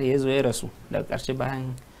ya kare ya zo ya rasu daga ƙarshe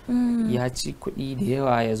bayan ya ci kuɗi da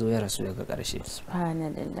yawa ya zo ya rasu daga ƙarshe.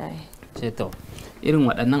 Sai to irin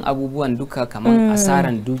waɗannan abubuwan duka kamar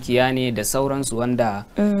asaran dukiya ne da sauransu wanda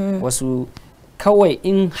wasu kawai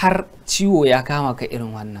in har ciwo ya kama ka irin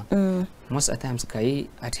wannan most of times ka yi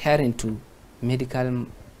adhering to medical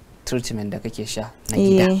treatment da kake sha na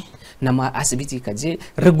gida na ma asibiti ka je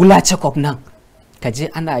regular check-up nan ka je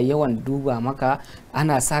ana yawan duba maka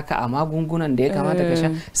ana saka a magungunan da ya kamata ka sha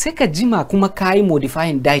sai ka jima kuma ka yi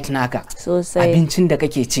modifying diet naka sosai abincin da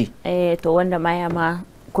kake ci to wanda ma ya ma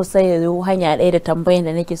kusa ya zo hanya ɗaya da tambayin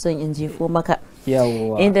da nake son in jefo maka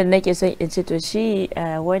inda nake son in ce to shi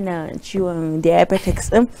wannan ciwon diabetics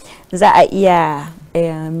din za a iya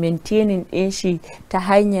maintaining din shi ta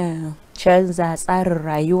hanyar canza tsarin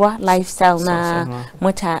rayuwa lifestyle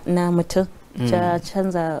na mutum ta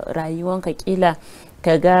canza rayuwanka kila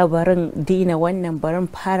ka ga barin dina wannan barin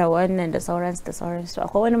fara wannan da sauransu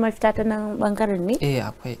akwai wani mafita ta nan bangaren ne?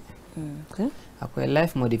 Akwai akwai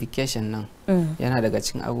life modification nan yana daga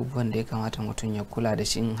cikin abubuwan da ya kamata mutum ya kula da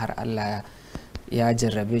shi in har Allah ya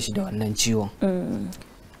jarrabe shi da wannan ciwon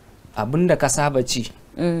abinda ka saba ci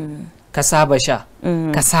ka saba sha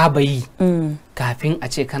ka saba yi kafin a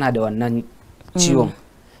ce kana da wannan ciwon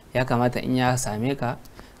ya kamata in ya same ka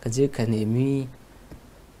ka je ka nemi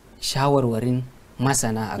shawarwarin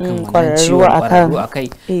masana akan wannan ciwon kwararru akai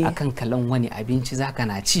akan kalan wani abinci zaka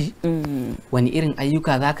na ci wani irin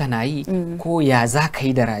ayyuka zaka na yi ko ya zaka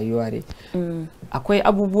yi da rayuwa dai akwai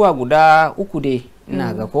abubuwa guda 3 dai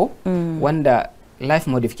ina ga ko wanda life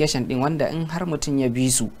modification din wanda in har mutum ya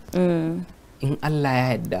bi su in Allah ya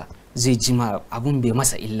yarda zai jima abun bai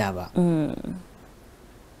masa illa ba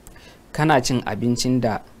kana cin abincin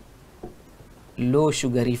da low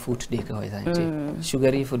sugary food dai kawai zan ce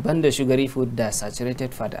sugary food banda sugary food da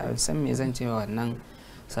saturated fat a san me zan ce wannan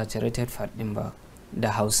saturated fat din ba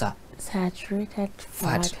da Hausa saturated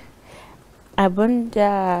fat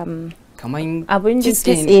abinda kaman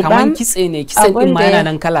kitse ne kitse din ma yana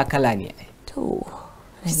nan kala ne to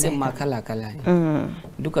kitsen ma kala ne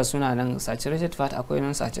duka suna nan saturated fat akwai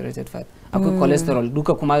non saturated fat akwai cholesterol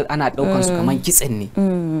duka kuma ana daukan su kaman kitsen ne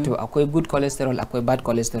to akwai good cholesterol akwai bad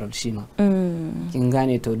cholesterol shi ma kin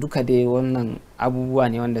gane to duka dai wannan abubuwa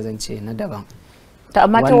ne wanda zan ce na daban to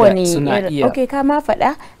amma ta wani irin okay ka ma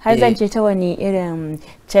faɗa har zan ce ta wani irin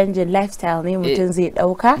canjin lifestyle ne mutum zai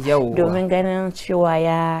dauka domin ganin cewa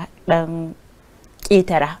ya dan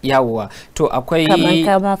ƙetara yawwa to akwai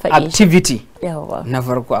activity na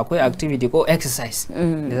farko akwai activity ko exercise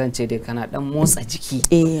da zan ce dai kana dan motsa jiki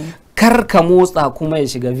kar ka motsa kuma ya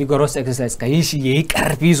shiga vigorous exercise ka yi shi yayi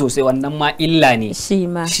karfi sosai wannan ma illa ne shi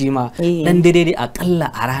ma dan daidai akalla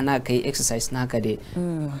a rana ka yi exercise naka dai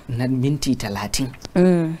na minti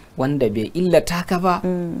 30 wanda bai illata ka ba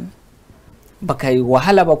baka yi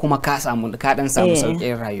wahala ba kuma ka dan samu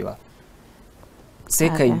sauƙin rayuwa sai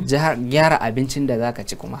ka gyara abincin da zaka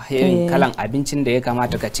ci kuma irin kalan abincin da ya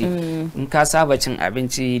kamata ka ci in ka saba cin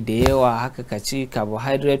abinci da yawa haka ka ci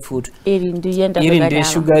carbohydrate food irin da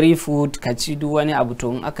sugary food ka ci duk wani abu to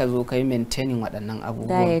in aka zo kai maintaining waɗannan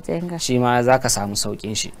abubuwan shi ma zaka samu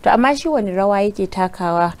saukin shi to amma shi wani rawa yake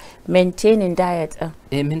takawa maintaining diet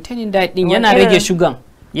maintaining diet din yana rage sugar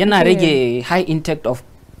yana rage high intake of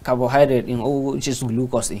carbohydrate din which is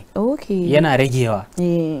glucose yana ragewa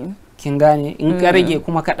kin gane in ka rage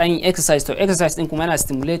kuma ka dan exercise to exercise din kuma yana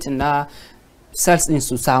stimulating na cells din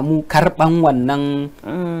su samu karban wannan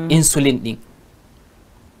insulin din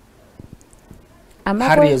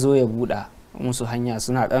har ya zo ya buɗa musu hanya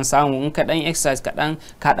suna dan samu in ka dan exercise ka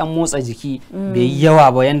dan motsa jiki bai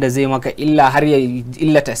yawa ba yanda zai maka illa har ya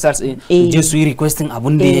illata cells din je su yi requesting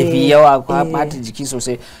abun da yafi yawa ko bata jiki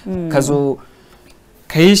sosai ka zo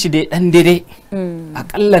ka yi shi dai dan daidai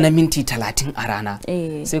akalla na minti 30 a rana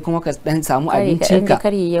sai kuma ka dan samu abincinka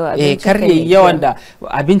karye yawan da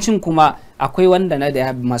abincin kuma akwai wanda na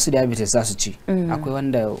da masu diabetes za su ci akwai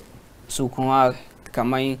wanda su kuma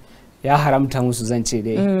kamar ya haramta musu zance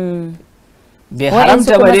dai bai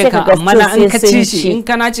haramta ba dai kan, amma na an kace shi in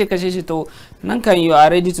kana ce kashe shi to nan kan you are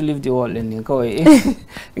ready to leave the world din ne kawai.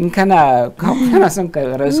 In kana son ka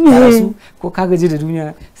rasu ko ka gaji da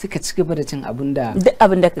duniya sai ka ci gaba da cin abinda duk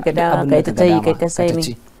abinda ka ga da kai ta yi kai ta sai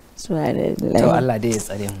ne. To Allah dai ya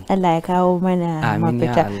tsare mu, Allah ya kawo mana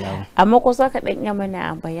mafita. Amma ko saka dan ya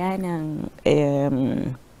mana bayanan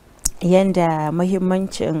yanda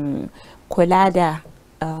muhimmancin kula da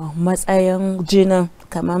matsayin jinin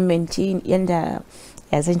kamar minti yanda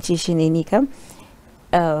ya zance shi ne ni kam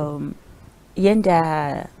yanda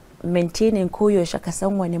maintaining koyaushe ka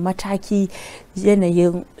san wani mataki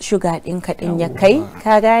yanayin shuga ɗin kaɗin ya kai,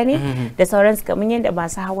 ka gane da sauransu. kamar yadda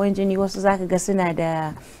masu hawan jini wasu zaka ga suna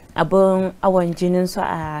da abin awon jinin su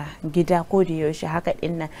a gida ko da yaushe haka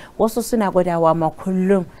ɗin nan, wasu suna gwadawa ma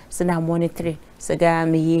kullum suna monitoring su ga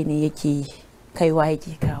meye ne yake kaiwa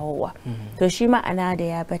yake kawowa. To shi ma'ana da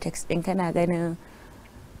diabetes ɗin kana ganin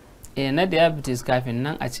na diabetes kafin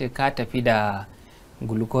nan a ce ka tafi da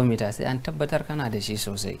glucometer sai an tabbatar kana da shi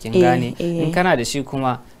sosai, kin gane. In kana da shi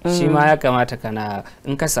kuma shi ma ya kamata kana,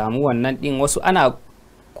 in ka samu wannan din, wasu ana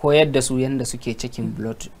koyar da su yanda suke cikin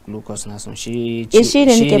blood glucose nasu. Shi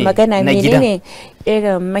ne nake magana, menene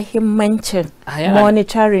irin mahimmancin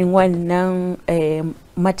monitoring wannan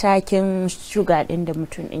matakin sugar din da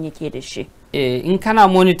mutum din yake da shi. In kana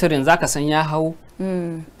monitoring zaka san ya hau,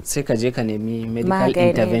 sai ka je ka nemi medical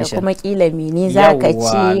intervention, kuma kila mene zaka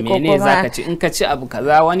ci ko kuma zaka ci. In ka ci abu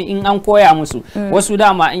kaza, wani in an koya musu, wasu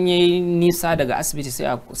dama in yayi nisa daga asibiti sai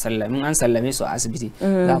a sallame, an sallame su a asibiti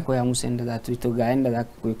za a koya musu yanda za ta to ga yanda za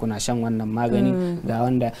ka kuna shan wannan magani, ga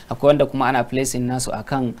wanda akwai wanda kuma ana placing nasu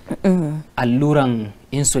akan alluran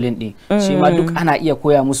insulin din, shi ma duk ana iya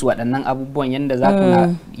koya musu waɗannan abubuwan yanda za ku na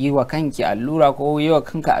yi wa kanki allura ko yi wa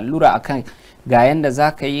kanka allura akan ga yanda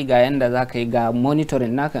za ka yi, ga yanda za ka yi, ga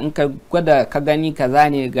monitoring naka. In ka gwada ka gani kaza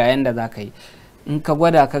ne, ga yanda za ka yi. In ka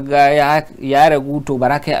gwada ka ga ya ragu, to ba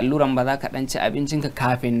za ka yi alluran ba, za ka ɗan ci abincinka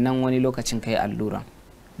kafin nan wani lokacin ka yi alluran.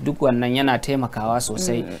 Duk wannan yana taimakawa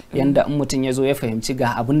sosai yanda in mutum ya zo ya fahimci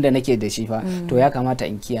ga abin da nake da shi fa, to ya kamata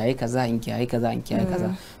in kiyaye kaza, in kiyaye kaza, in kiyaye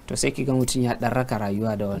kaza. To sai ki ga mutum ya ɗan raka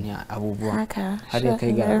rayuwa da wani abubuwa har ya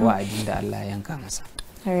kai ga wa'adin da Allah ya yanka masa.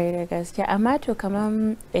 Da gaske. Amma to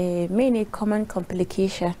kaman mene common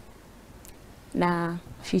complication na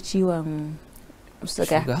shi ciwon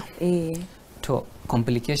suga? To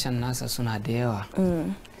complication nasa suna da yawa,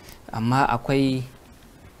 amma akwai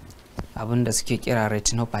abin da suke kira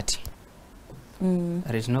retinopathy.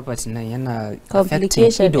 Retinopathy nan yana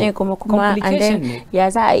complication ɗin kuma and then ya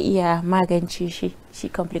za a iya magance shi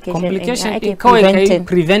complication ɗin kawai kai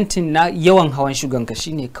preventing na yawan hawan shugan ka,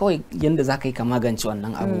 shine kawai yanda za ka yi ka magance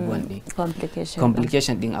wannan abubuwan ɗin.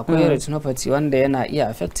 Complication ɗin akwai retinopathy wanda yana iya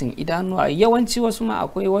affecting idanuwa, yawanci wasu ma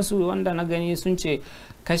akwai wasu wanda na gani sun ce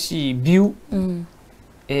kashi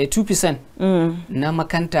 2% na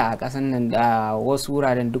makanta a ƙasan nan da wasu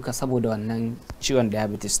wuraren duka saboda wannan ciwon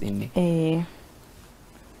diabetes ɗin ne.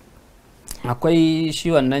 Akwai shi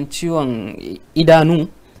wannan ciwon idanu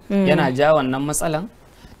yana jawo wannan matsalan,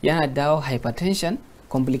 yana dawo hypertension,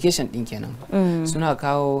 complication ɗin kenan. Suna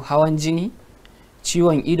kawo hawan jini,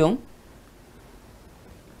 ciwon idon,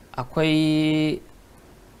 akwai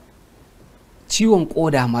ciwon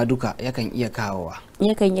koda ma duka yakan iya kawowa.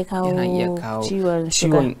 Yakan iya kawo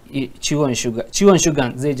ciwon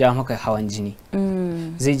shugan zai jawo maka hawan jini,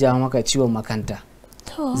 zai jawo maka ciwon makanta,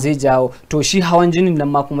 zai jawo to shi hawan jinin nan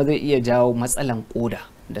ma kuma zai iya jawo matsalan koda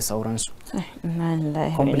da sauransu.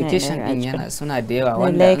 Complication din yana suna da yawa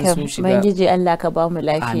wanda in sun shiga. Ubangiji Allah ka ba mu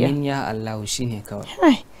lafiya. Amin ya Allah, shine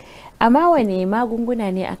kawai. Amma wane magunguna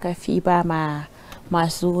ne aka fi ba ma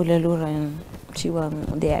masu laluran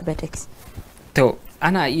ciwon diabetes? To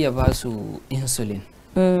ana iya ba su insulin.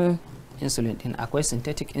 Insulin din akwai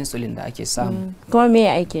synthetic insulin da ake samu. Kuma me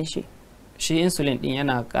aikin shi? Shi insulin din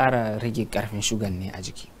yana ƙara rage ƙarfin shugan ne a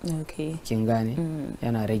jiki. Kin gane?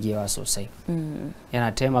 Yana ragewa sosai.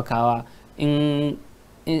 Yana taimakawa in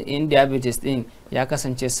diabetes din ya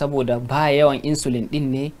kasance saboda ba yawan insulin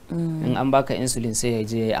din ne, in an baka insulin sai ya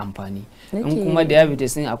je ya yi amfani. In kuma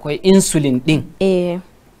diabetes din akwai insulin din,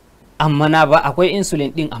 amma akwai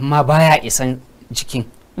insulin din amma baya isan jikin.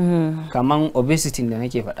 Kaman obesity da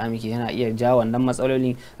nake faɗa miki yana iya jawo wannan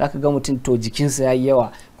matsalolin. Zaka ga mutum to jikinsa ya yi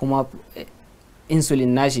yawa kuma insulin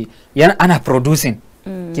nashi ana producing,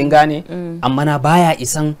 kin gane, amma na baya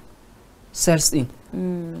isan cells din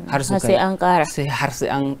har su sai an ƙara, sai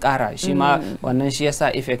an ƙara. Shi ma wannan shi yasa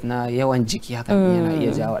effect na yawan jiki haka yana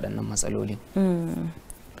iya jawo waɗannan matsalolin.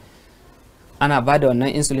 Ana ba da wannan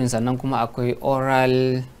insulin, sannan kuma akwai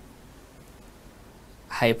oral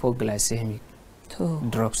hypoglycemic.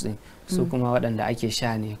 drugs din. Su kuma waɗanda ake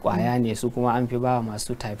sha ne kwaya ne, su kuma an fi ba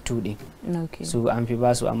masu type 2 din. Su an fi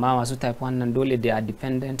ba su, amma masu type 1 nan dole they are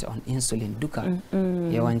dependent on insulin duka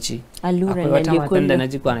yawanci. Akwai wata matan da na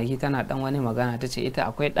ji kwanaki tana dan wani magana ta ce ita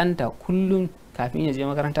akwai ɗanta kullum kafin ya je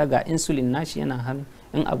makaranta ga insulin nashi yana hannu,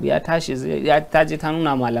 in abu ya tashi ta je ta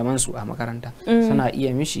nuna malaman su a makaranta suna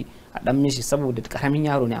iya mishi a dan mishi saboda karamin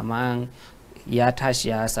yaro ne amma ya tashi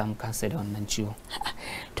ya samu kansa da wannan ciwo.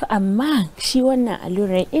 To amma shi wannan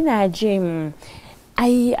allurar ina jin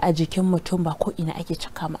ai a jikin mutum ba ko ina ake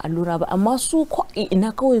caka ma allura ba, amma su ko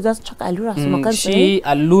ina kawai za su caka allura su makan su ne. Shi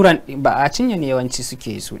alluran ba a cinye ne yawanci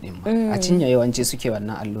suke su din ba, a cinye yawanci suke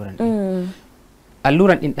wannan alluran din.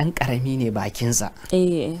 Alluran din dan karami ne bakinsa,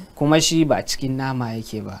 kuma shi ba cikin nama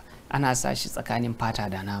yake ba, ana sa shi tsakanin fata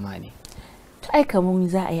da nama ne. Ai kamar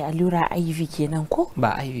za a yi allura IV kenan ko?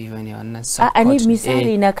 Ba IV ba ne wannan support. A ni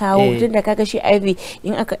misali na kawo tun da kaga shi IV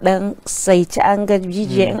in aka dan saici an ga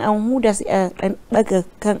jijiya in an huda sai a dan daga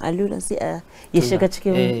kan allura sai a ya shiga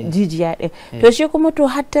cikin jijiya din. To shi kuma to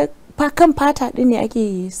hatta kan fata din ne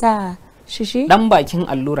ake sa shi? Dan bakin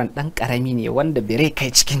alluran dan karami ne wanda bai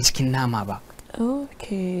kai cikin nama ba.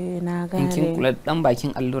 Okay, na gane. In kin kula dan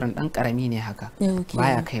bakin alluran dan karami ne haka.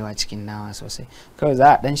 Baya kaiwa cikin nama sosai. Kawai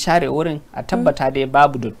za a dan share wurin a tabbata dai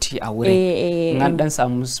babu dotti a wurin. An dan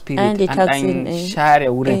samu spirit an dan share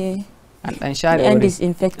wurin. An dan share wurin. An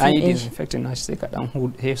disinfecting nashi sai ka dan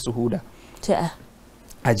su huda.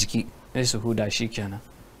 A jiki sai su huda shikenan.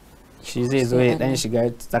 Shi zai zo ya dan shiga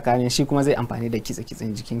tsakanin, shi kuma zai amfani da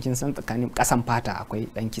kitsen jikin, kin san tsakanin kasan fata akwai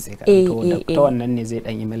dan kitse kadan, to ta wannan ne zai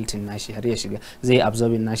dan yi melting nashi har ya shiga, zai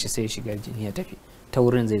absorbing nashi sai ya shiga jini ya tafi ta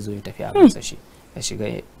wurin, zai zo ya tafi abin sa shi ya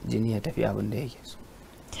shiga jini ya tafi abin da yake so,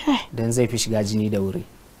 dan zai fi shiga jini da wuri.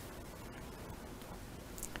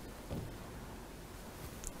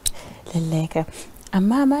 Lallai ka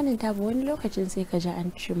amma malam ta wani lokacin sai ka ji an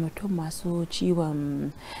ce mutum masu ciwon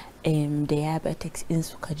diabetics in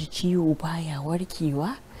suka ji ciwo baya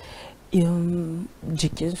warkewa,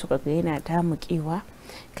 jikinsu kaga yana tamukewa,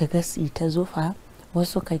 kaga su ta zufa,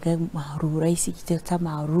 wasu kaga marurai su ta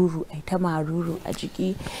maruru a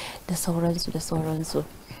jiki da sauransu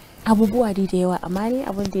abubuwa da yawa. Amma ne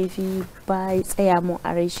abin da ya fi ba tsaya mun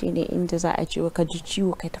a rai shine inda za a ce ka ji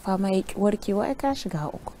ciwo kai ta fama ya warkewa ai ka shiga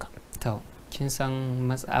uku ka. To kin san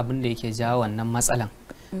abin da yake jawo wannan matsalan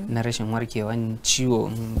na rashin warkewan ciwo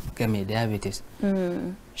ga mai diabetes,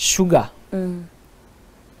 sugar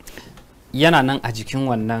yana nan a jikin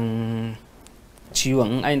wannan ciwon.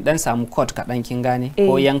 In an dan samu cut kaɗan kin gane,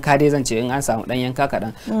 ko yanka dai zan ce in an samu dan yanka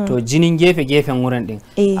kaɗan, to jinin gefen wurin din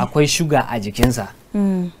akwai sugar a jikinsa,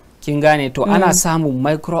 kin gane. To ana samun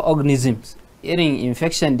microorganisms irin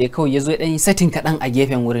infection da kawai ya zo dan setting kaɗan a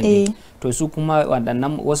gefen wurin din, to su kuma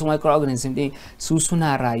waɗannan wasu microorganisms din su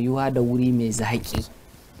suna rayuwa da wuri mai zaƙi,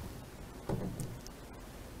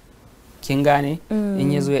 kin gane.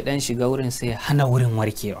 In ya zo ya dan shiga wurin sai ya hana wurin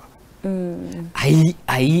warkewa, ayi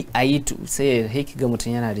sai ya haiki ga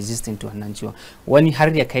mutum yana resistant to wannan ciwon, wani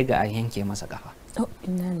har ya kai ga a yanke masa kafa.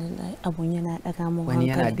 Abun yana daga mun wani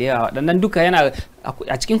yana da yawa. Waɗannan duka yana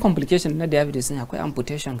a cikin complication na diabetes ne, akwai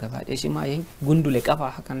amputation gaba ɗaya, shi ma yin gundule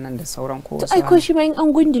kafa hakan nan da sauran ko wasu. Ko shi ma in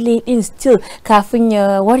an gundule din still kafin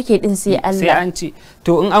ya warke din sai Allah. Sai an ci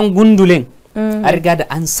to in an gundulen an riga da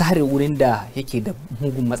an sare wurin da yake da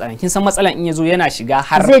mugun matsalan. Kin san matsalan in yazo yana shiga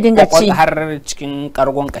har har cikin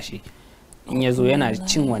kargon kashi. In yazo yana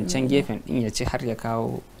cin wancan gefen din ya ci har ya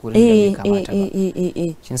kawo wurin da bai kamata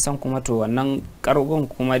ba. Kin san kuma to wannan kargon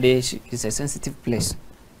kuma da is a sensitive place.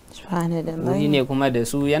 Wuri ne kuma da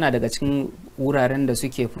su yana daga cikin wuraren da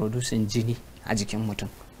suke producing jini a jikin mutum.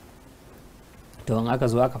 To in aka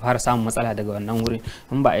zo aka fara samun matsala daga wannan wurin,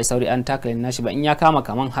 in ba a yi sauri an tackling nashi ba, in ya kama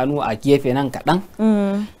kaman hannu a gefe nan kaɗan,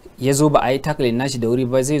 ya zo ba a yi tackling nashi da wuri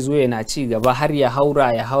ba, zai zo yana ci gaba har ya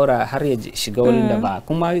haura har ya shiga wurin da ba,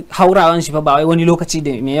 kuma haurawan shi fa ba wai wani lokaci da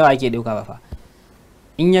mai yawa ake dauka ba fa.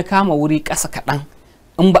 In ya kama wuri ƙasa kaɗan,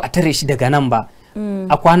 in ba a tare shi daga nan ba,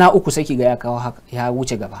 a kwana 3 sai ki ga ya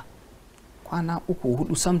wuce gaba. Kwana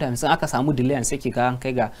 3-4 sometimes in aka samu delay sai ki ga an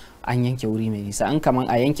kai ga an yanke wuri mai nisa. In kaman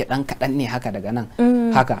a yanke dan kadan ne haka daga nan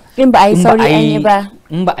haka, in ba a yi sauri an yi ba,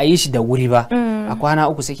 in ba a yi shi da wuri ba, a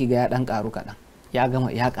kwana 3 sai ki ga ya dan karu kadan, ya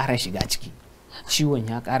gama ya ƙara shiga ciki, ciwon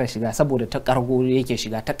ya ƙara shiga saboda ta kargo yake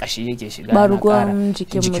shiga, ta kashi yake shiga, ba rugon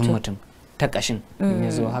jikin mutum ta kashin. In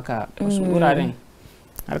ya zo haka wasu wuraren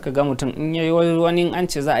har ka ga mutum in yayi wani an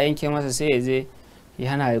ce za a yanke masa sai ya je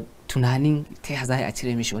yana tunanin ta ya za a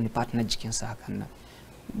cire mishi wani part na jikinsa hakan nan.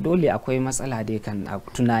 Dole akwai matsala dai kan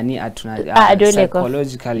tunani a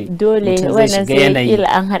psychologically dole wannan sai kila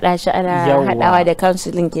an hada shi ana hadawa da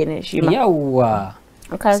counseling kenan shi ma. Yawwa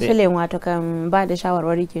counseling wato kan ba da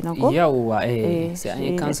shawarwari kenan ko? Yawwa sai an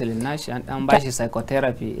yi counseling nashi, an dan bashi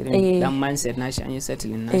psychotherapy irin dan mindset nashi, an yi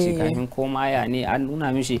settling nashi kafin koma ya ne, an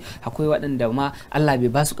nuna mishi akwai waɗanda ma Allah bai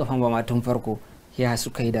ba su kafan ba ma tun farko ya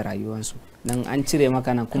suka yi da rayuwansu. Dan an cire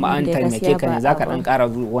maka nan kuma an taimake ka ne zaka dan ƙara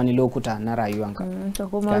wani lokuta na rayuwanka. To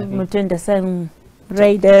kuma mutum da san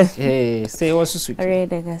rai da sai wasu su rai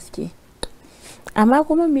da gaske. Amma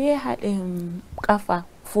kuma me ya haɗin kafa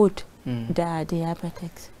food da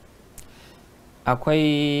diabetes?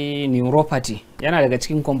 Akwai neuropathy, yana daga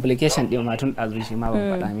cikin complication din ma tun ɗazu shi ma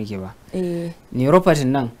ban faɗa miki ba. Neuropathy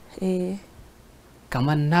nan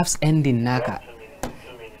kamar nerves ending naka,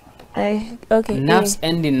 nerves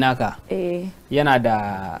ending naka yana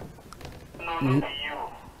da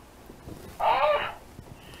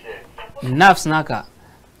nerves naka,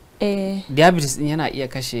 diabetes din yana iya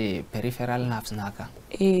kashe peripheral nerves naka.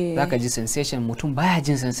 Zaka ji sensation, mutum baya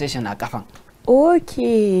jin sensation a kafan.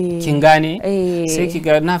 Kin gane? Sai ki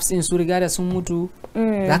ga nerves din su riga da sun mutu,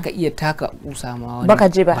 zaka iya taka kusa ma wani baka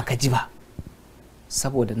ji ba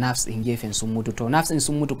saboda nerves din gefen sun mutu. To nerves din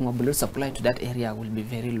sun mutu kuma blood supply to that area will be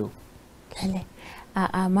very low.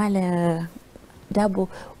 Mala Dabo,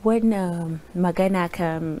 wannan magana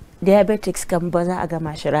kan diabetics kan ba za a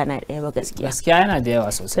gama shi rana ɗaya ba gaskiya. Gaskiya yana da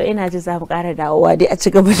yawa sosai. So ina ji za mu ƙara dawowa dai a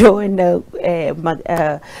ci gaba da wannan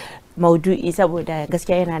maudu'i saboda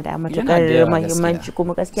gaskiya yana da matuƙar muhimmanci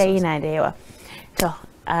kuma gaskiya yana da yawa. To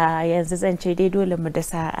yanzu zan ce dai dole mu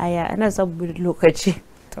dasa aya ana saboda lokaci.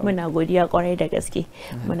 Muna godiya kwarai da gaske,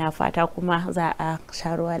 muna fata kuma za a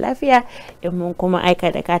sharuwa lafiya, in mun kuma aika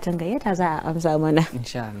da katin gayyata za a amsa mana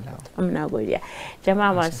insha Allah. Muna godiya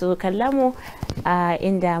jama'a masu kallamu,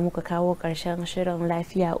 inda muka kawo karshen shirin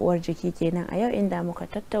lafiya uwar jiki kenan a yau, inda muka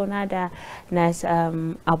tattauna da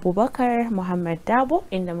Abubakar Muhammad Dabo,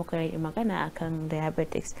 inda muka yi magana akan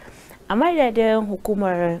diabetes. A madadin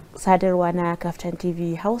hukumar sadarwa na KAFTAN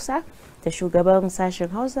TV Hausa da shugaban sashen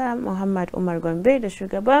Hausa Muhammad Umar Gombe, da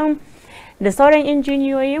shugaban da sauran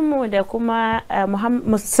injiniyoyinmu da kuma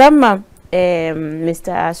musamman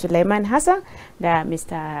Mr. Suleiman Hassan da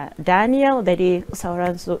Mr. Daniel da dai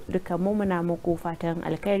sauransu, duka mu muna muku fatan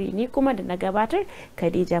alkhairi. Ni kuma da na gabatar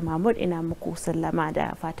Khadija Mahmud ina muku sallama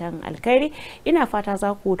da fatan alkhairi. Ina fata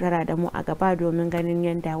za ku tara da mu a gaba domin ganin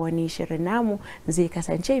yadda wani shirin namu zai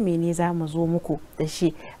kasance, mene za mu zo muku da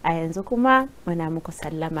shi. A yanzu kuma muna muku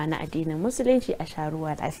sallama na addinin musulunci, a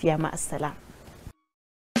sharuwa lafiya, ma'assalam.